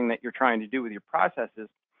everything that you're trying to do with your processes,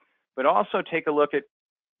 but also take a look at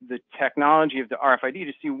the technology of the RFID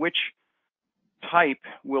to see which type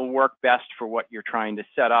will work best for what you're trying to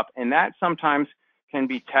set up. And that sometimes can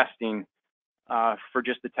be testing for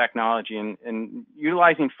just the technology. And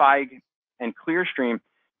utilizing FEIG and ClearStream,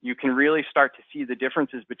 you can really start to see the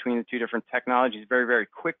differences between the two different technologies very, very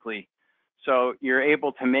quickly. So you're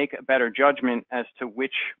able to make a better judgment as to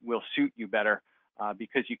which will suit you better,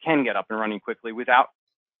 because you can get up and running quickly without,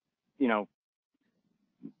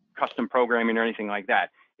 custom programming or anything like that.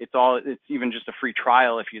 It's even just a free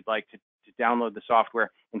trial if you'd like to download the software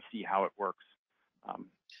and see how it works.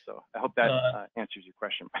 So I hope that answers your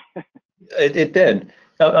question. It did.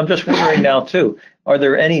 I'm just wondering now too, are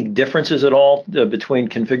there any differences at all between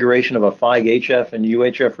configuration of a FEIG HF and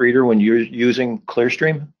UHF reader when you're using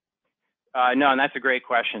ClearStream? No, and that's a great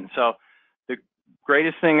question. So the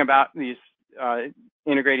greatest thing about these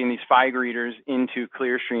integrating these FEIG readers into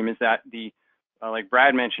ClearStream is that like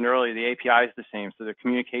Brad mentioned earlier, the API is the same. So the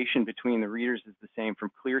communication between the readers is the same from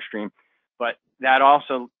ClearStream, but that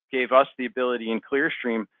also gave us the ability in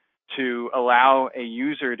ClearStream to allow a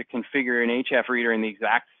user to configure an HF reader in the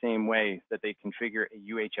exact same way that they configure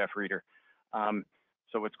a UHF reader.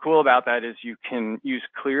 So what's cool about that is you can use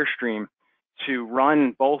ClearStream to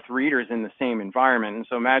run both readers in the same environment. And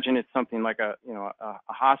so imagine it's something like a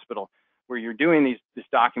hospital where you're doing this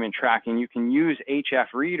document tracking. You can use HF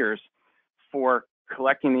readers for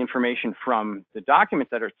collecting the information from the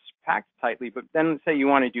documents that are packed tightly, but then say you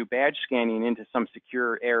want to do badge scanning into some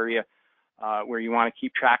secure area where you want to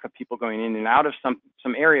keep track of people going in and out of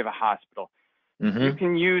some area of a hospital. Mm-hmm. You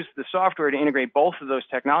can use the software to integrate both of those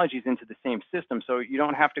technologies into the same system, so you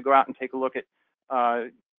don't have to go out and take a look at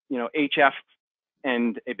HF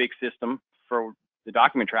and a big system for the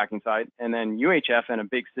document tracking side, and then UHF and a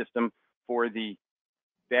big system for the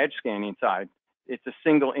badge scanning side. It's a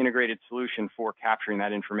single integrated solution for capturing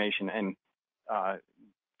that information, and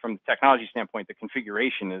from the technology standpoint, the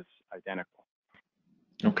configuration is identical.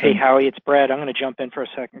 Okay, hey, Howie, it's Brad. I'm going to jump in for a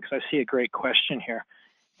second because I see a great question here.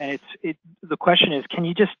 And the question is, can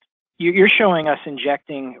you you're showing us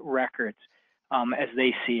injecting records as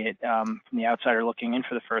they see it from the outsider looking in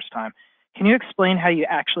for the first time. Can you explain how you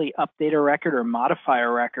actually update a record or modify a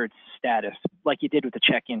record's status, like you did with the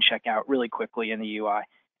check-in, check-out really quickly in the UI,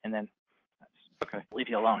 and then leave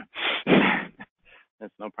you alone?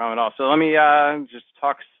 That's no problem at all. So let me just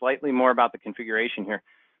talk slightly more about the configuration here.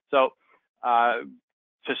 So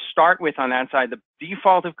to start with on that side, the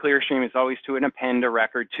default of ClearStream is always to append a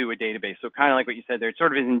record to a database. So kind of like what you said there, it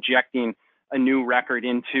sort of is injecting a new record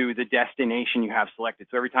into the destination you have selected.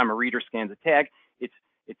 So every time a reader scans a tag,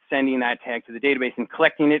 it's sending that tag to the database and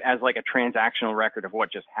collecting it as like a transactional record of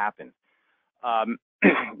what just happened.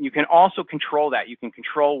 You can also control that. You can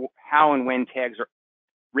control how and when tags are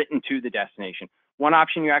written to the destination. One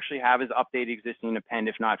option you actually have is update existing append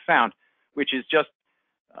if not found, which is just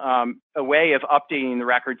a way of updating the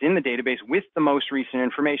records in the database with the most recent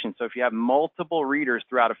information. So if you have multiple readers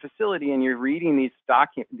throughout a facility and you're reading these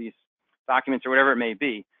documents or whatever it may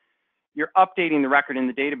be, you're updating the record in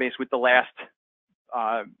the database with the last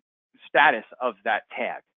status of that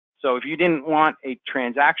tag. So if you didn't want a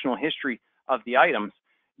transactional history of the items,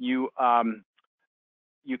 you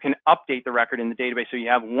you can update the record in the database, so you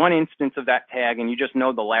have one instance of that tag and you just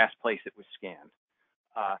know the last place it was scanned.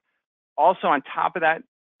 Also on top of that,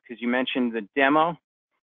 because you mentioned the demo,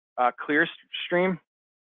 ClearStream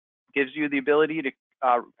gives you the ability to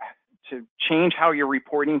change how you're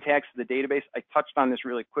reporting tags to the database. I touched on this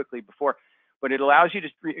really quickly before, but it allows you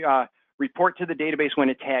to report to the database when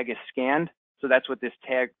a tag is scanned. So that's what this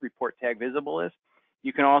tag, report tag visible is.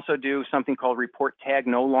 You can also do something called report tag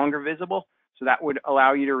no longer visible. So that would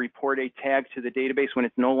allow you to report a tag to the database when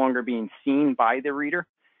it's no longer being seen by the reader.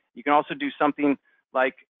 You can also do something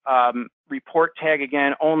like report tag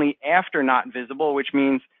again only after not visible, which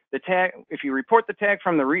means the tag, if you report the tag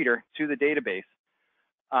from the reader to the database,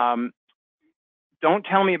 don't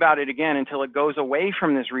tell me about it again until it goes away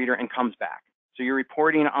from this reader and comes back. So you're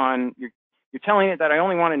reporting on, you're telling it that I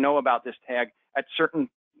only want to know about this tag at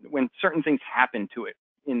when certain things happen to it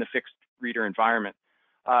in the fixed reader environment.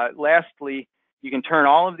 Lastly, you can turn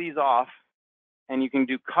all of these off and you can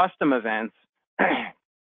do custom events,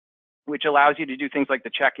 which allows you to do things like the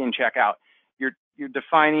check-in, check-out. You're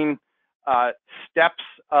defining steps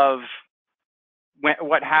of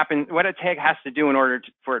what a tag has to do in order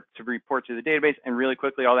for it to report to the database. And really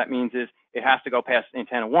quickly, all that means is it has to go past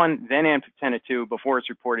antenna 1, then antenna 2 before it's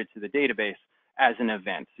reported to the database as an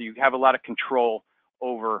event. So you have a lot of control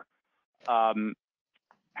over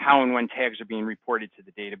how and when tags are being reported to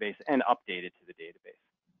the database and updated to the database.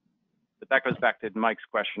 But that goes back to Mike's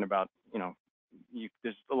question about,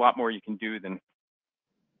 there's a lot more you can do than.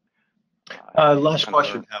 Last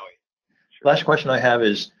question, Howie. Sure. Last question I have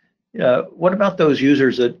is, what about those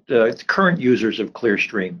users that current users of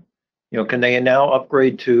ClearStream? Can they now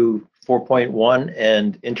upgrade to 4.1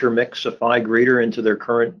 and intermix a FEIG reader into their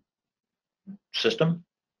current system?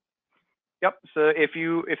 Yep. So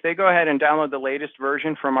if they go ahead and download the latest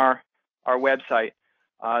version from our website,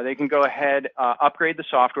 they can go ahead, upgrade the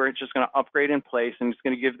software. It's just going to upgrade in place, and it's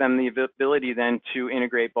going to give them the ability then to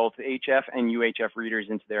integrate both HF and UHF readers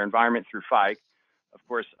into their environment through FEIG, of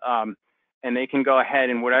course. And they can go ahead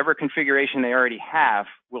and whatever configuration they already have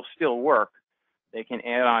will still work. They can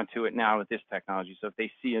add on to it now with this technology. So if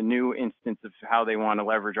they see a new instance of how they want to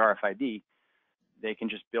leverage RFID, they can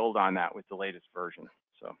just build on that with the latest version.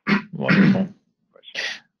 So wonderful.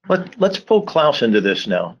 Let's pull Klaus into this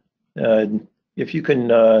now. If you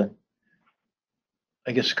can, I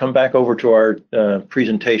guess, come back over to our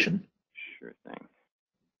presentation. Sure thing.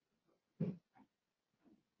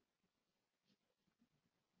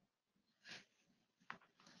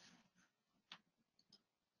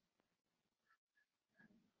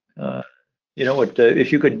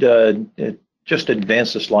 If you could just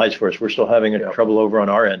advance the slides for us, we're still having trouble over on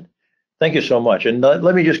our end. Thank you so much. And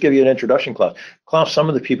let me just give you an introduction, Klaus. Klaus, some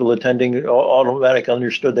of the people attending automatically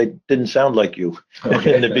understood they didn't sound like you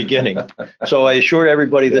in the beginning. So I assure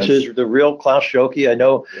everybody this is the real Klaus Schocke. I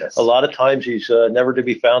know a lot of times he's never to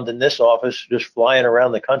be found in this office, just flying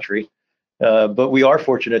around the country. But we are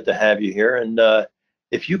fortunate to have you here. And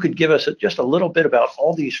if you could give us just a little bit about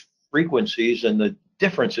all these frequencies and the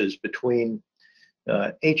differences between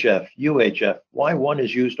HF, UHF, why one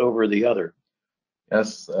is used over the other.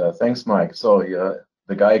 Yes, thanks, Mike. So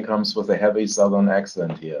the guy comes with a heavy Southern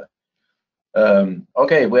accent here.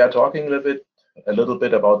 Okay, we are talking a little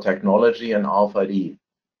bit about technology and RFID.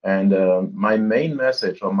 And my main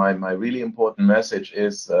message, or my really important message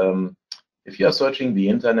is, if you are searching the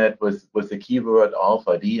internet with the keyword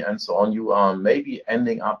RFID and so on, you are maybe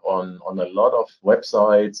ending up on a lot of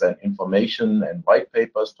websites and information and white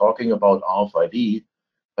papers talking about RFID.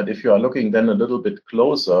 But if you are looking then a little bit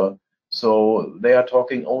closer, so they are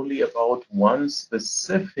talking only about one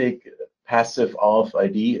specific passive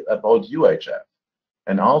RFID about UHF.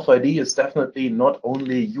 And RFID is definitely not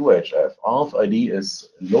only UHF. RFID is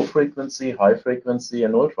low frequency, high frequency,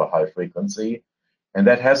 and ultra high frequency. And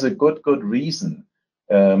that has a good reason.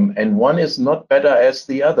 And one is not better as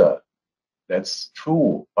the other. That's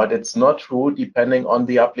true, but it's not true depending on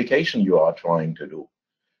the application you are trying to do.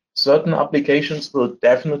 Certain applications will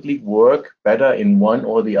definitely work better in one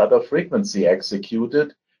or the other frequency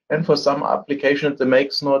executed, and for some applications it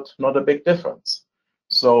makes not a big difference.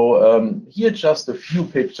 So here just a few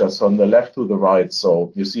pictures from the left to the right.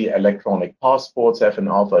 So you see electronic passports have an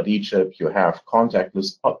RFID chip. You have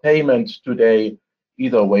contactless payment today,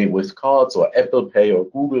 either way with cards or Apple Pay or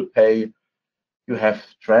Google Pay. You have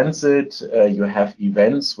transit, you have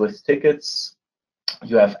events with tickets.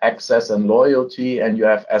 You have access and loyalty, and you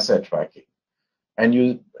have asset tracking. And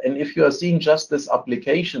if you are seeing just these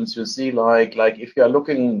applications, you see like if you are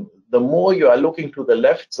looking, the more you are looking to the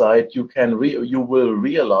left side, you will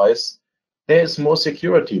realize there is more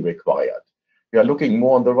security required. we are looking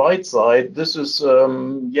more on the right side, this is,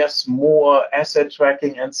 yes, more asset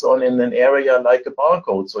tracking and so on in an area like a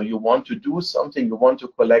barcode. So you want to do something, you want to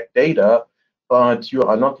collect data, but you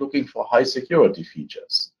are not looking for high security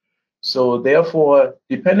features. So therefore,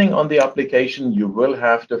 depending on the application, you will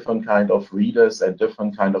have different kind of readers and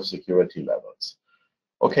different kind of security levels.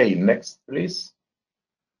 Okay, next, please.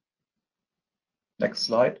 Next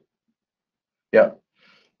slide. Yeah.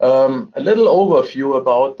 A little overview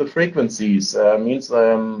about the frequencies.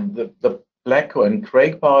 The black and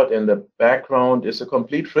gray part in the background is a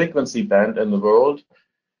complete frequency band in the world.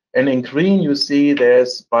 And in green, you see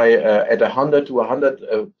there's at 100 to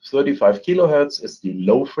 135 kilohertz is the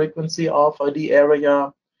low frequency RFID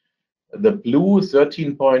area. The blue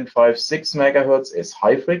 13.56 megahertz is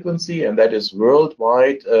high frequency, and that is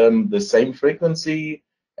worldwide the same frequency.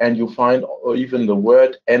 And you find even the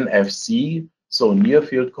word NFC, so near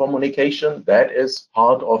field communication, that is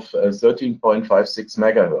part of 13.56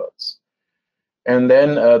 megahertz. And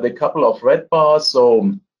then the couple of red bars,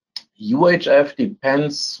 so UHF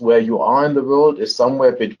depends where you are in the world, is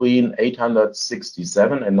somewhere between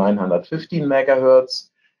 867 and 915 megahertz.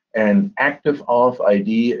 And active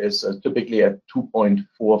RFID is typically at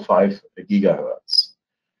 2.45 gigahertz.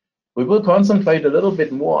 We will concentrate a little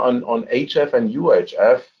bit more on HF and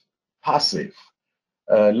UHF passive.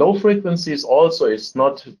 Low frequencies also is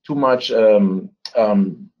not too much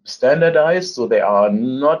standardized, so there are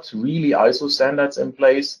not really ISO standards in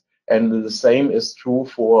place. And the same is true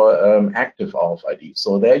for active RFID.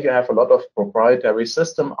 So there you have a lot of proprietary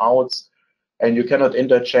system outs, and you cannot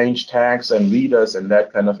interchange tags and readers and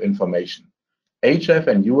that kind of information. HF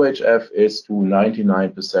and UHF is to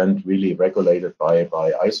 99% really regulated by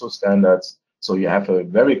ISO standards. So you have a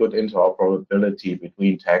very good interoperability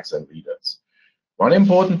between tags and readers. One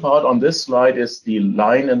important part on this slide is the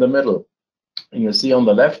line in the middle. And you see on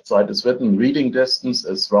the left side is written reading distance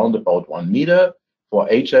is round about 1 meter for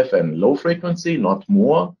HF and low frequency, not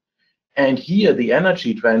more. And here the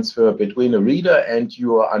energy transfer between a reader and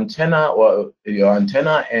your antenna, or your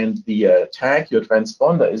antenna and the tag, your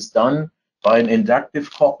transponder, is done by an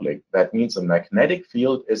inductive coupling. That means a magnetic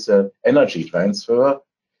field is an energy transfer.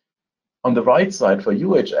 On the right side for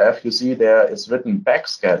UHF, you see there is written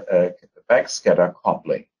backscatter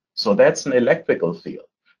coupling. So that's an electrical field.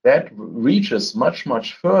 That reaches much,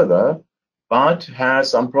 much further, but has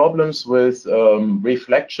some problems with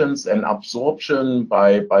reflections and absorption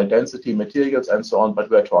by density materials and so on, but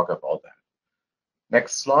we'll talk about that.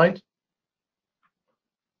 Next slide.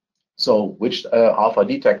 So which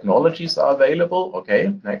RFID technologies are available?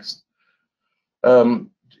 Okay, next.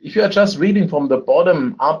 If you are just reading from the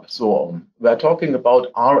bottom up, so we're talking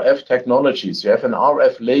about RF technologies. You have an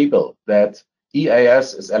RF label that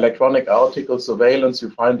EAS is electronic article surveillance. You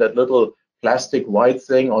find that little plastic white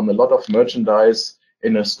thing on a lot of merchandise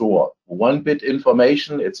in a store. 1-bit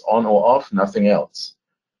information, it's on or off, nothing else.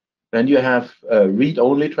 Then you have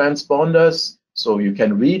read-only transponders. So you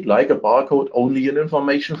can read like a barcode only in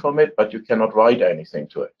information from it, but you cannot write anything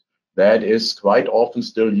to it. That is quite often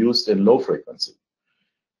still used in low frequency.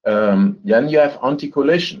 Then you have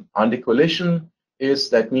anti-collision. Anti-collision is,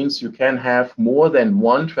 that means you can have more than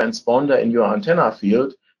one transponder in your antenna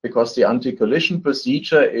field, because the anti-collision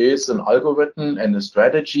procedure is an algorithm and a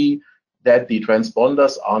strategy that the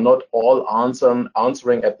transponders are not all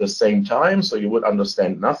answering at the same time. So you would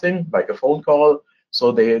understand nothing, like a phone call.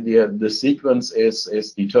 So the sequence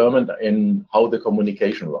is determined in how the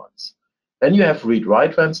communication runs. Then you have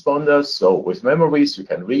read-write transponders. So with memories, you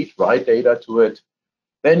can read, write data to it.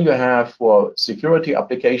 Then you have for security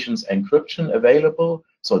applications encryption available.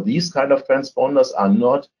 So these kind of transponders are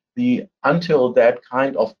not until that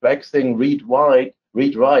kind of black thing read-write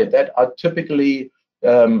that are typically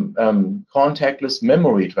contactless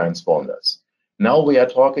memory transponders. Now we are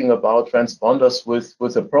talking about transponders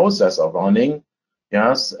with a processor running,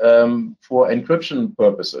 yes, for encryption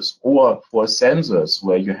purposes, or for sensors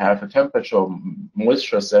where you have a temperature,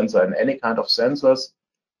 moisture sensor, and any kind of sensors,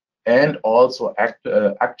 and also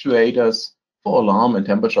actuators for alarm and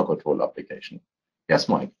temperature control application. Yes,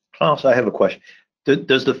 Mike. Klaus, I have a question.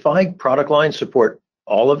 Does the FEIG product line support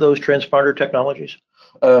all of those transponder technologies?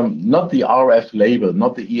 Not the RF label,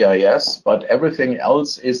 not the EIS, but everything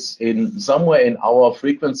else is in somewhere in our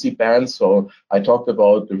frequency band. So I talked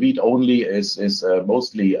about the read-only is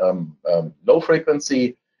mostly low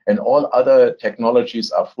frequency, and all other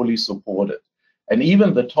technologies are fully supported. And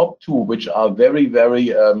even the top two, which are very,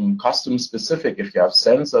 very custom specific, if you have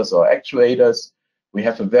sensors or actuators, we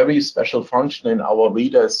have a very special function in our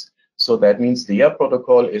readers. So that means the air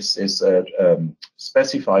protocol is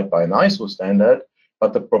specified by an ISO standard,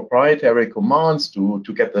 but the proprietary commands to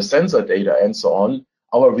get the sensor data and so on,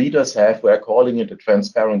 our readers have. We're calling it a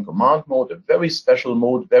transparent command mode, a very special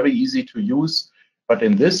mode, very easy to use. But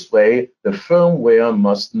in this way, the firmware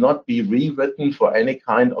must not be rewritten for any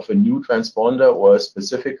kind of a new transponder or a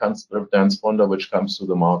specific transponder which comes to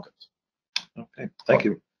the market. Okay, thank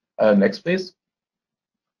you. Next, please.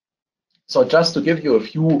 So just to give you a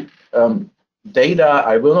few data,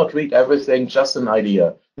 I will not read everything, just an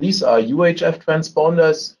idea. These are UHF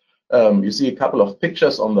transponders. You see a couple of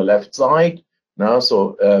pictures on the left side. Now,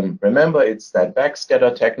 so remember, it's that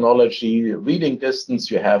backscatter technology. Reading distance,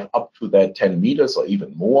 you have up to that 10 meters or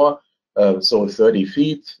even more. So 30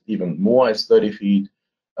 feet, even more is 30 feet.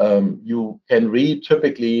 You can read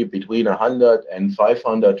typically between 100 and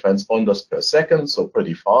 500 transponders per second, so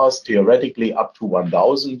pretty fast, theoretically up to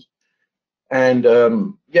 1,000. And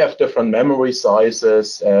you have different memory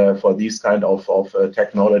sizes for these kind of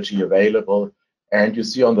technology available. And you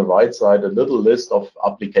see on the right side a little list of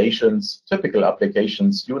applications, typical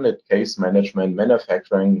applications: unit case management,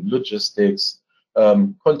 manufacturing, logistics,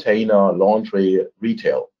 container, laundry,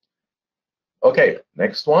 retail. Okay,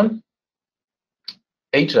 next one.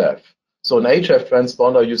 HF. So an HF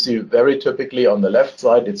transponder you see very typically on the left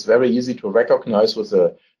side. It's very easy to recognize with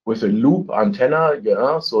a loop antenna.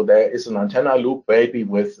 Yeah, so there is an antenna loop maybe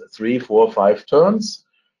with 3, 4, 5 turns.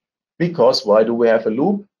 Because why do we have a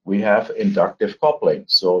loop? We have inductive coupling.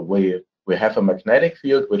 So we have a magnetic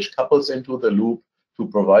field which couples into the loop to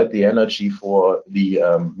provide the energy for the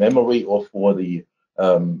memory or for the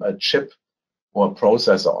chip or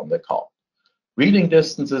processor on the car. Reading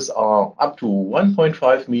distances are up to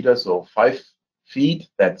 1.5 meters or 5 feet.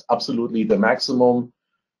 That's absolutely the maximum.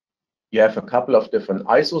 You have a couple of different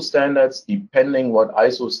ISO standards. Depending what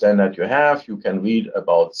ISO standard you have, you can read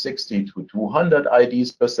about 60 to 200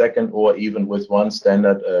 IDs per second, or even with one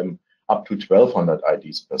standard up to 1200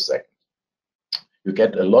 IDs per second. You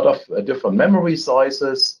get a lot of different memory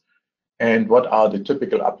sizes. And what are the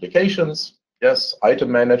typical applications? Yes,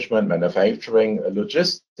 item management, manufacturing,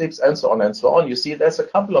 logistics, and so on and so on. You see there's a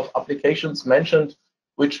couple of applications mentioned,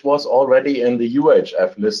 which was already in the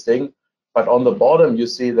UHF listing. But on the bottom, you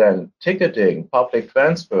see then ticketing, public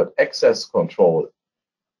transport, access control,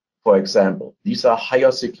 for example. These are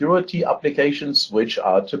higher security applications, which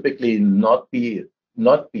are typically not be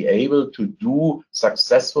able to do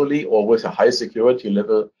successfully or with a high security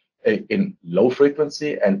level in low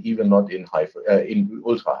frequency, and even not in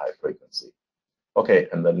ultra high frequency. Okay,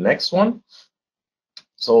 and the next one.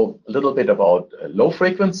 So a little bit about low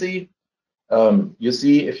frequency. You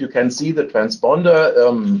see, if you can see the transponder,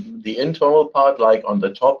 the internal part, like on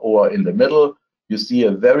the top or in the middle, you see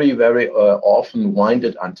a very, very often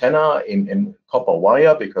winded antenna in copper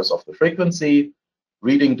wire because of the frequency.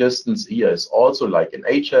 Reading distance here is also like in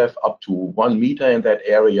HF, up to 1 meter in that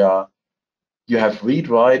area. You have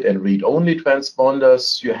read-write and read-only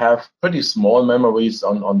transponders. You have pretty small memories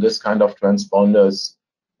on this kind of transponders.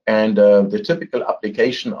 And the typical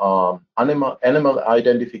application are animal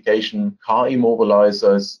identification, car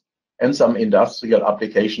immobilizers, and some industrial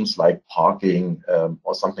applications like parking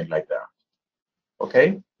or something like that.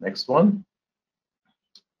 Okay, next one.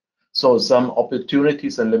 So some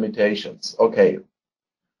opportunities and limitations. Okay.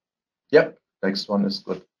 Yep, next one is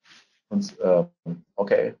good.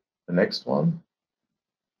 Okay, the next one.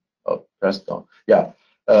 Oh, press down. Yeah,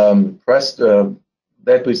 press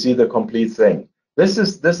that we see the complete thing. This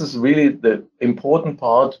is really the important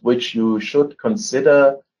part which you should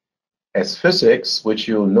consider as physics, which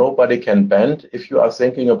nobody can bend if you are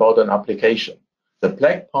thinking about an application. The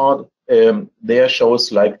black part there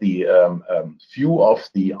shows like the view of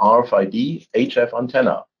the RFID HF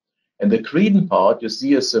antenna. And the green part, you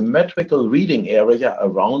see a symmetrical reading area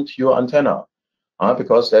around your antenna,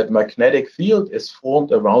 because that magnetic field is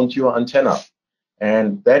formed around your antenna.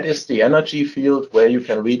 And that is the energy field where you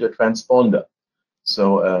can read a transponder.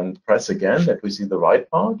 So press again that we see the right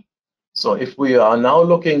part. So if we are now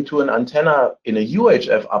looking to an antenna in a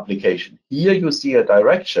UHF application, here you see a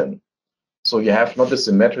direction. So you have not a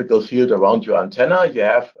symmetrical field around your antenna, you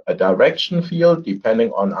have a direction field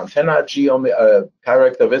depending on antenna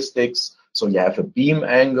characteristics. So you have a beam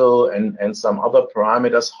angle and some other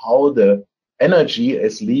parameters, how the energy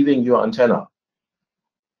is leaving your antenna.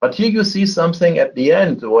 But here you see something at the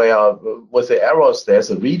end where with the arrows, there's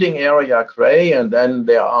a reading area gray, and then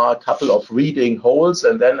there are a couple of reading holes,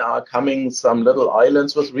 and then are coming some little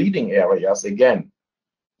islands with reading areas again.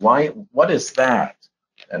 Why? What is that?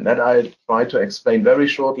 And that I try to explain very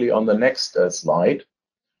shortly on the next slide.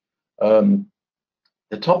 The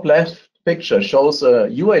top left picture shows a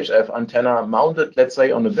UHF antenna mounted, let's say,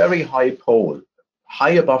 on a very high pole,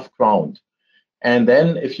 high above ground. And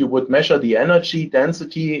then if you would measure the energy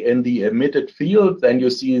density in the emitted field, then you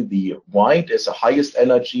see the white is the highest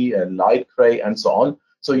energy and light gray and so on.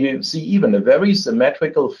 So you see even a very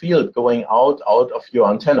symmetrical field going out of your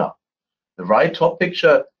antenna. The right top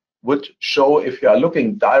picture would show, if you are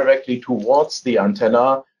looking directly towards the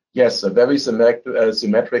antenna, yes, a very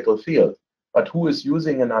symmetrical field. But who is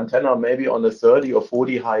using an antenna maybe on a 30 or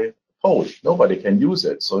 40 high pole? Nobody can use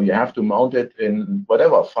it. So you have to mount it in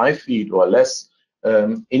whatever, 5 feet or less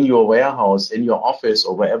in your warehouse, in your office,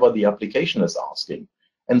 or wherever the application is asking.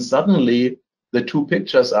 And suddenly the two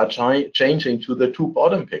pictures are changing to the two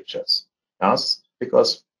bottom pictures. Yes,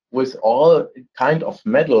 because with all kind of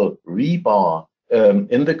metal rebar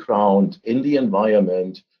in the ground, in the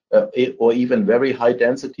environment, or even very high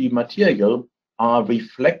density material are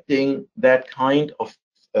reflecting that kind of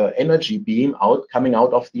energy beam coming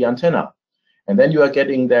out of the antenna. And then you are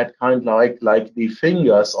getting that kind like the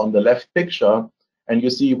fingers on the left picture, and you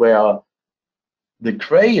see where the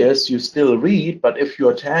gray is, you still read, but if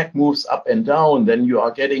your tag moves up and down, then you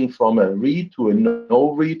are getting from a read to a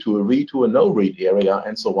no read to a read to a no read area,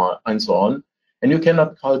 and so on and so on. And you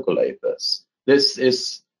cannot calculate this.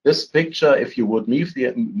 This picture, if you would move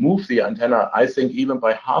the antenna, I think even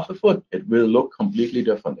by half a foot, it will look completely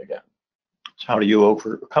different again. So how do you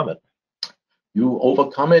overcome it? You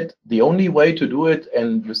overcome it. The only way to do it,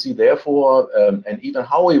 and you see, therefore, and even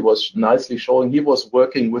Howie was nicely showing, he was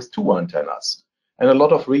working with 2 antennas. And a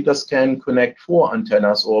lot of readers can connect 4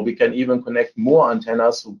 antennas, or we can even connect more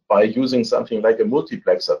antennas by using something like a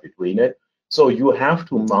multiplexer between it. So you have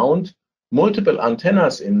to mount multiple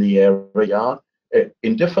antennas in the area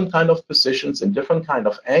in different kind of positions, in different kind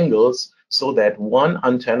of angles, so that one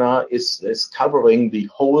antenna is covering the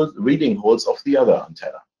whole reading holes of the other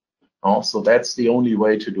antenna. So that's the only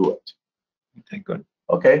way to do it. Okay, good.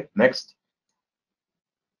 Okay, next.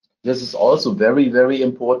 This is also very, very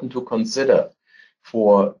important to consider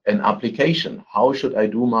for an application. How should I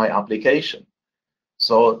do my application?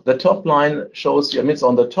 So the top line shows you, I mean, it's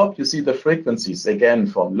on the top, you see the frequencies, again,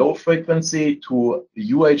 from low frequency to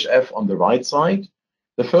UHF on the right side.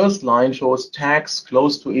 The first line shows tags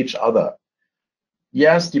close to each other.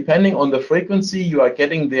 Yes, depending on the frequency, you are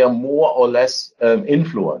getting there more or less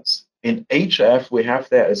influence. In HF, we have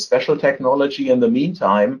there a special technology in the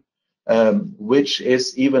meantime, which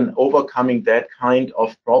is even overcoming that kind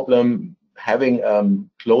of problem, having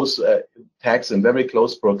close tags in very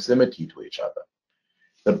close proximity to each other.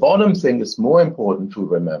 The bottom thing is more important to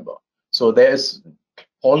remember. So there's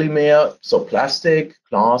polymer, so plastic,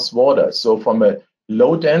 glass, water. So from a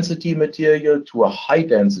low density material to a high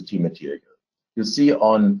density material. You see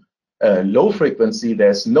on low frequency,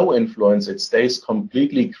 there's no influence. It stays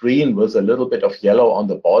completely green with a little bit of yellow on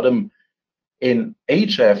the bottom. In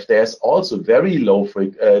HF, there's also very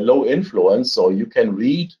low influence, so you can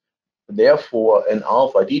read, therefore, an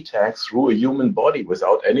RFID tag through a human body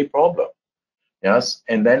without any problem. Yes,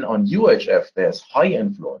 and then on UHF, there's high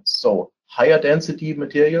influence. So higher density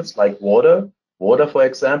materials like water. Water, for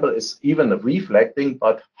example, is even reflecting,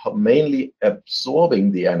 but mainly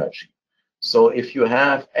absorbing the energy. So if you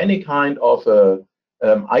have any kind of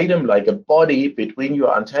item like a body between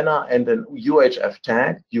your antenna and an UHF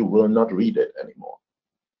tag, you will not read it anymore.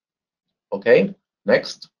 Okay,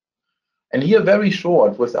 next. And here, very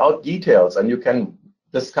short, without details, and you can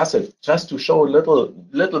discuss it just to show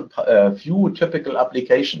a few typical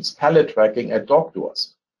applications. Pallet tracking at dock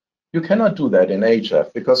doors. You cannot do that in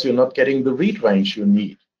HF because you're not getting the read range you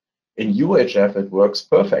need. In UHF, it works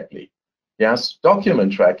perfectly. Yes,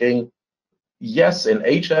 document tracking. Yes, in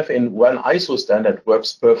HF, in one ISO standard,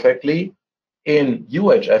 works perfectly. In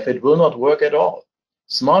UHF, it will not work at all.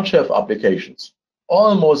 Smart shelf applications,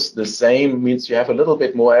 almost the same, means you have a little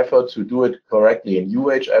bit more effort to do it correctly. In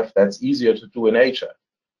UHF, that's easier to do in HF.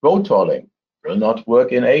 Road tolling will not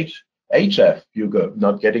work in HF. You're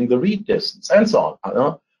not getting the read distance, and so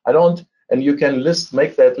on. And you can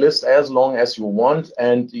make that list as long as you want,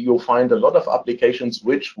 and you'll find a lot of applications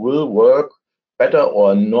which will work better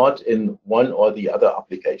or not in one or the other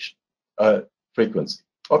application frequency.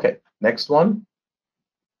 Okay, next one.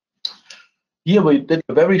 Here we did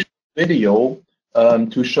a very short video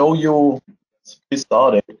to show you. We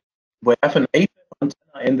started. We have an HF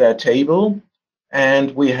antenna in that table,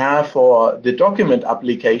 and we have for the document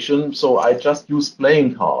application. So I just use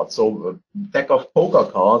playing cards, so a deck of poker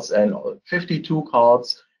cards and 52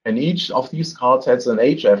 cards, and each of these cards has an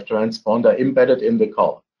HF transponder embedded in the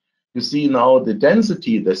card. You see now the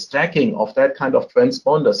density, the stacking of that kind of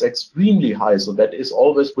transponder is extremely high. So that is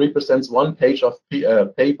always represents one page of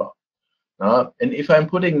paper. And if I'm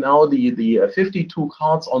putting now the 52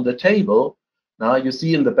 cards on the table, Now you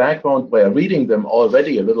see in the background we're reading them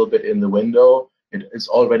already a little bit in the window. It is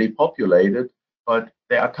already populated, but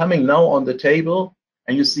they are coming now on the table,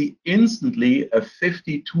 and you see instantly a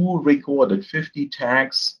 52 recorded, 50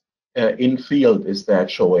 tags in field is that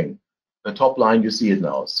showing. The top line, you see it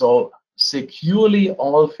now. So securely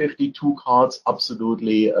all 52 cards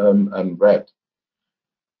absolutely read.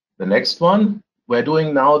 The next one, we're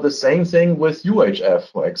doing now the same thing with UHF,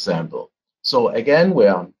 for example. So again,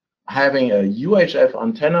 we're having a UHF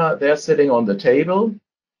antenna there sitting on the table,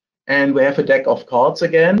 and we have a deck of cards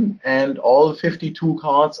again, and all 52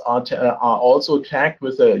 cards are also tagged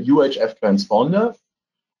with a UHF transponder.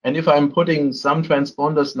 And if I'm putting some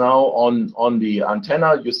transponders now on the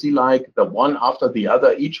antenna, you see like the one after the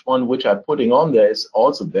other, each one which I'm putting on there is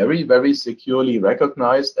also very, very securely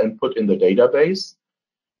recognized and put in the database.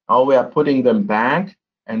 Now we are putting them back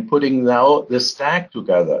and putting now the stack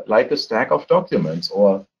together, like a stack of documents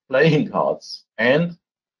or playing cards. And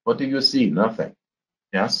what do you see? Nothing.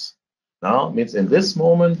 Yes. Now means in this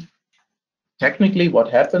moment, technically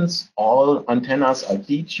what happens, all antennas are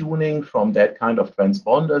detuning from that kind of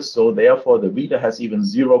transponders. So therefore the reader has even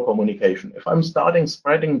zero communication. If I'm starting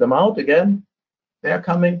spreading them out again, they're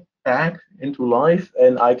coming back into life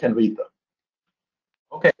and I can read them.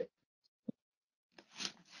 Okay.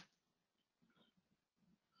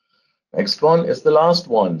 Next one is the last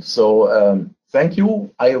one. So thank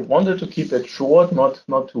you. I wanted to keep it short, not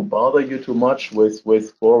to bother you too much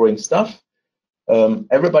with boring stuff.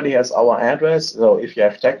 Everybody has our address. So if you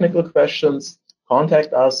have technical questions,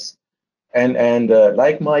 contact us. And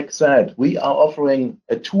like Mike said, we are offering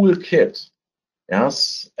a toolkit.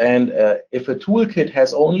 Yes. And if a toolkit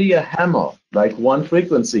has only a hammer, like one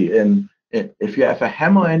frequency, if you have a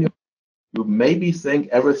hammer and you maybe think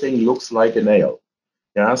everything looks like a nail.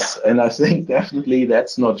 Yes, and I think definitely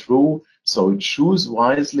that's not true. So choose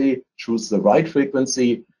wisely, choose the right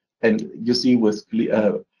frequency, and you see with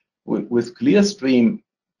ClearStream,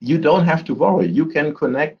 you don't have to worry. You can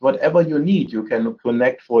connect whatever you need. You can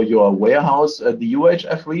connect for your warehouse the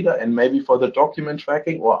UHF reader, and maybe for the document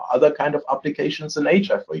tracking or other kind of applications an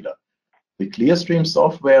HF reader. The ClearStream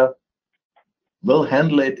software will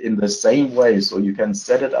handle it in the same way, so you can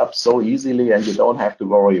set it up so easily, and you don't have to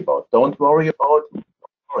worry about. Don't worry about.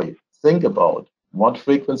 Think about what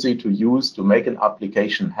frequency to use to make an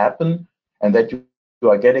application happen, and that you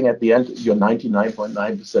are getting at the end your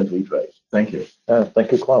 99.9% read rate. Thank you.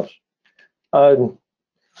 Thank you, Klaus. You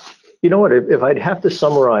know what? If I'd have to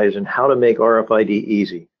summarize on how to make RFID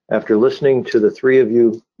easy, after listening to the three of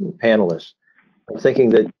you panelists, I'm thinking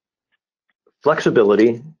that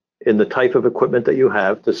flexibility in the type of equipment that you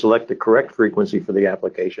have to select the correct frequency for the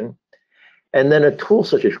application, and then a tool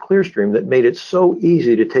such as ClearStream that made it so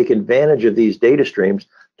easy to take advantage of these data streams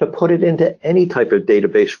to put it into any type of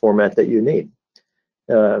database format that you need.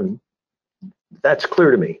 That's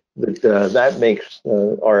clear to me, that that makes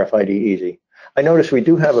RFID easy. I notice we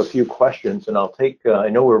do have a few questions, and I'll take, I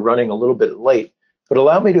know we're running a little bit late, but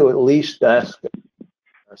allow me to at least ask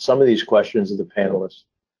some of these questions of the panelists.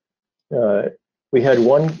 We had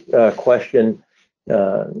one question,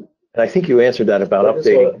 and I think you answered that about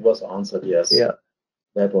updating. It was answered, yes. Yeah.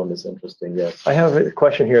 That one is interesting, yes. I have a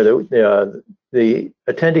question here. That the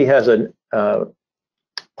attendee has a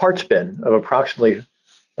parts bin of approximately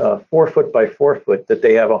 4 foot by 4 foot that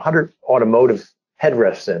they have 100 automotive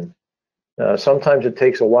headrests in. Sometimes it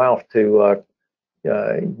takes a while to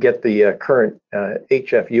get the current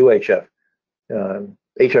HF, UHF.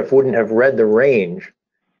 HF wouldn't have read the range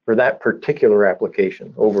for that particular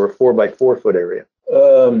application over a 4 by 4 foot area.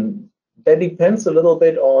 That depends a little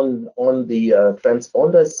bit on the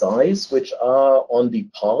transponder size, which are on the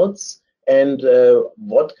parts, and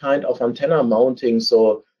what kind of antenna mounting.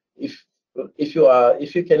 So if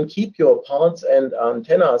you can keep your parts and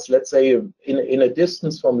antennas, let's say in a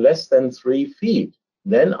distance from less than 3 feet,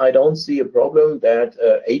 then I don't see a problem that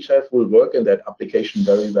HF will work in that application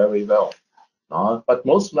very, very well. But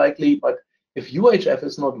most likely, if UHF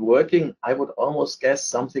is not working, I would almost guess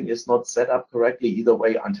something is not set up correctly, either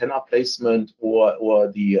way, antenna placement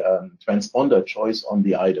or the transponder choice on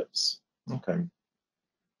the items. Okay.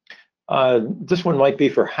 This one might be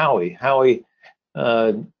for Howie. Howie,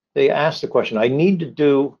 they asked the question, I need to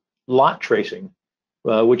do lot tracing,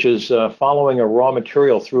 which is following a raw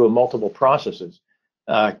material through multiple processes.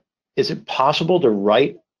 Is it possible to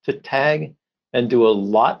write to tag and do a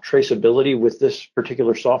lot traceability with this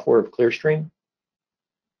particular software of ClearStream?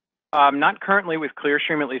 Not currently with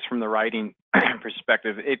ClearStream, at least from the writing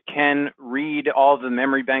perspective. It can read all the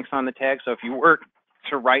memory banks on the tag. So if you were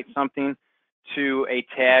to write something to a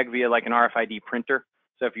tag via like an RFID printer,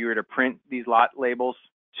 so if you were to print these lot labels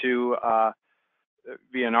to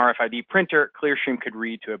via an RFID printer, ClearStream could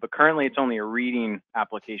read to it, but currently it's only a reading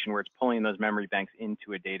application where it's pulling those memory banks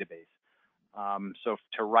into a database. So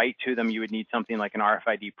to write to them, you would need something like an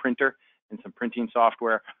RFID printer and some printing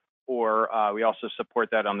software, or we also support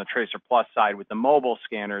that on the Tracer Plus side with the mobile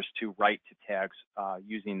scanners to write to tags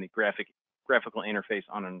using the graphical interface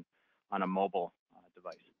on a mobile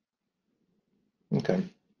device. Okay.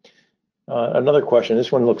 Another question.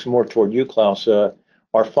 This one looks more toward you, Klaus.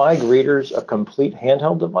 Are FEIG readers a complete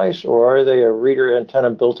handheld device, or are they a reader antenna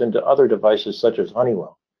built into other devices such as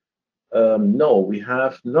Honeywell? No, we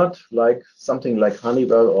have not like something like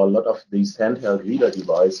Honeywell or a lot of these handheld reader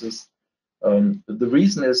devices. The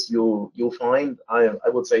reason is you'll find, I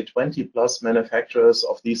would say, 20+ manufacturers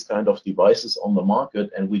of these kind of devices on the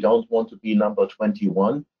market, and we don't want to be number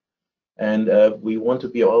 21. And we want to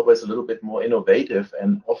be always a little bit more innovative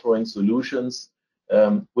and offering solutions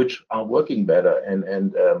which are working better.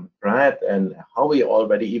 And Brad and Howie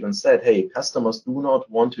already even said, hey, customers do not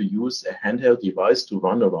want to use a handheld device to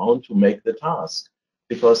run around to make the task,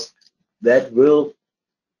 because that will,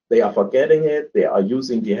 they are forgetting it, they are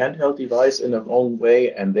using the handheld device in the wrong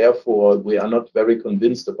way, and therefore we are not very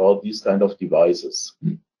convinced about these kind of devices.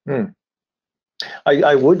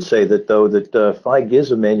 I would say that, though, that FEIG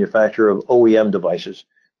is a manufacturer of OEM devices,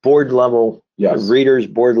 board level readers,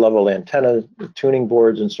 board level antennas, tuning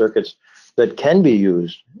boards and circuits that can be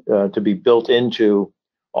used to be built into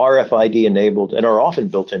RFID enabled, and are often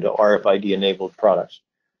built into RFID enabled products.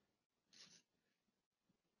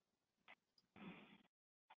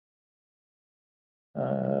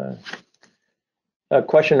 A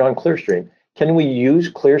question on ClearStream. Can we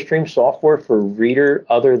use ClearStream software for reader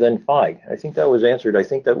other than FEIG? I think that was answered. I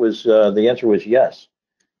think that was the answer was yes.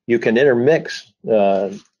 You can intermix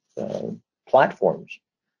platforms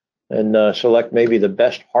and select maybe the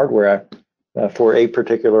best hardware for a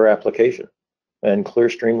particular application, and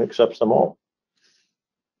ClearStream accepts them all.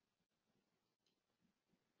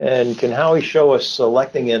 And can Howie show us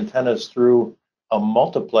selecting antennas through a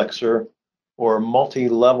multiplexer or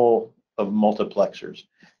multi-level of multiplexers?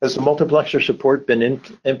 Has the multiplexer support been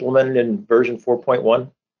implemented in version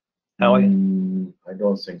 4.1, Howie? I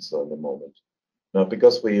don't think so at the moment. No,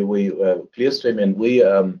 because we ClearStream, and we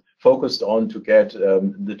focused on to get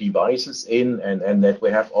the devices in, and that we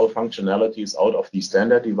have all functionalities out of the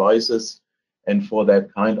standard devices, and for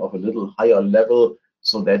that kind of a little higher level,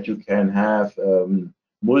 so that you can have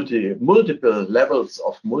multiple levels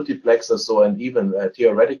of multiplexers, so and even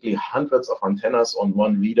theoretically hundreds of antennas on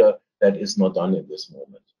one reader. That is not done at this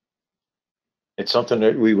moment. It's something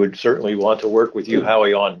that we would certainly want to work with you,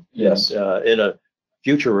 Howie, on. Yes. In a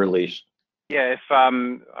future release. Yeah, if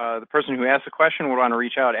the person who asked the question would want to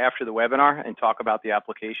reach out after the webinar and talk about the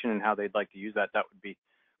application and how they'd like to use that, that would be,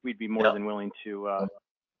 we'd be more than willing to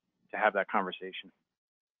have that conversation.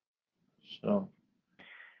 So,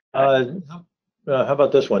 how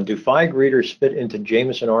about this one? Do FEIG readers fit into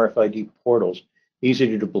Jamison RFID portals, easy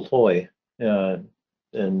to deploy,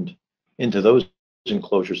 and into those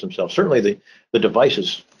enclosures themselves? Certainly, the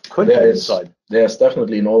devices could be inside. There's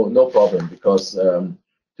definitely no problem, because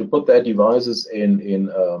to put their devices in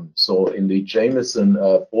the Jamison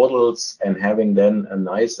portals and having then a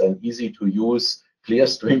nice and easy to use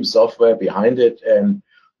ClearStream software behind it, and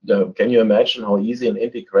can you imagine how easy an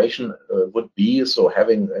integration would be? So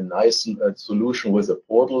having a nice solution with a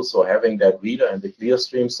portal, so having that reader and the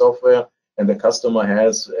ClearStream software, and the customer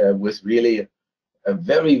has with really a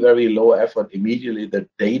very, very low effort immediately the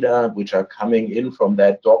data which are coming in from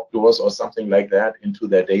that dock doors or something like that into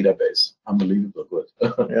their database. Unbelievable good.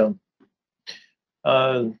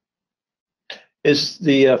 Yeah. Is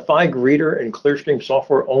the FEIG reader and ClearStream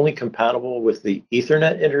software only compatible with the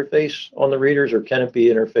Ethernet interface on the readers, or can it be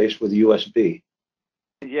interfaced with USB?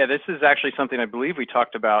 Yeah, this is actually something I believe we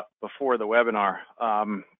talked about before the webinar.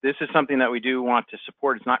 This is something that we do want to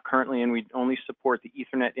support. It's not currently, and we only support the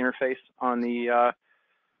Ethernet interface on the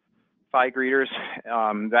FEIG readers.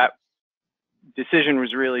 That decision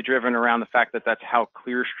was really driven around the fact that that's how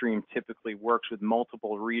ClearStream typically works, with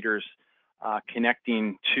multiple readers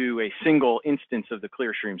connecting to a single instance of the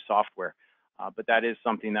ClearStream software. But that is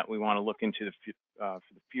something that we want to look into for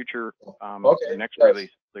the future, the next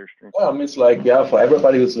release of ClearStream. Well, it's like, yeah, for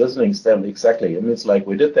everybody who's listening, Stan, exactly. It's like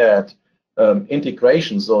we did that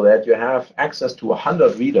integration so that you have access to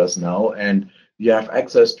 100 readers now, and you have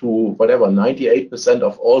access to whatever 98%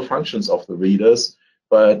 of all functions of the readers.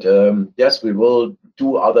 But yes, we will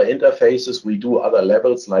do other interfaces. We do other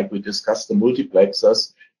levels, like we discussed the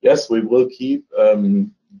multiplexers. Yes, we will keep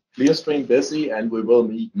ClearStream busy, and we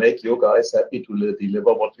will make you guys happy to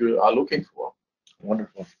deliver what you are looking for.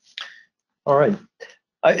 Wonderful. All right.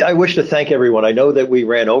 I wish to thank everyone. I know that we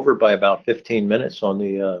ran over by about 15 minutes on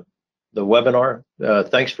the webinar.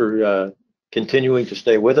 Thanks for continuing to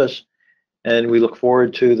stay with us, and we look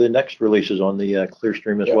forward to the next releases on the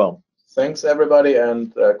ClearStream as well. Thanks, everybody,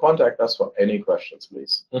 and contact us for any questions,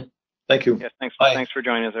 please. Thank you. Yes, thanks. Bye. Thanks for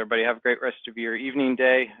joining us, everybody. Have a great rest of your evening,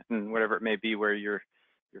 day, and whatever it may be where you're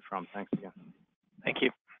from. Thanks again. Thank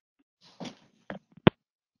you.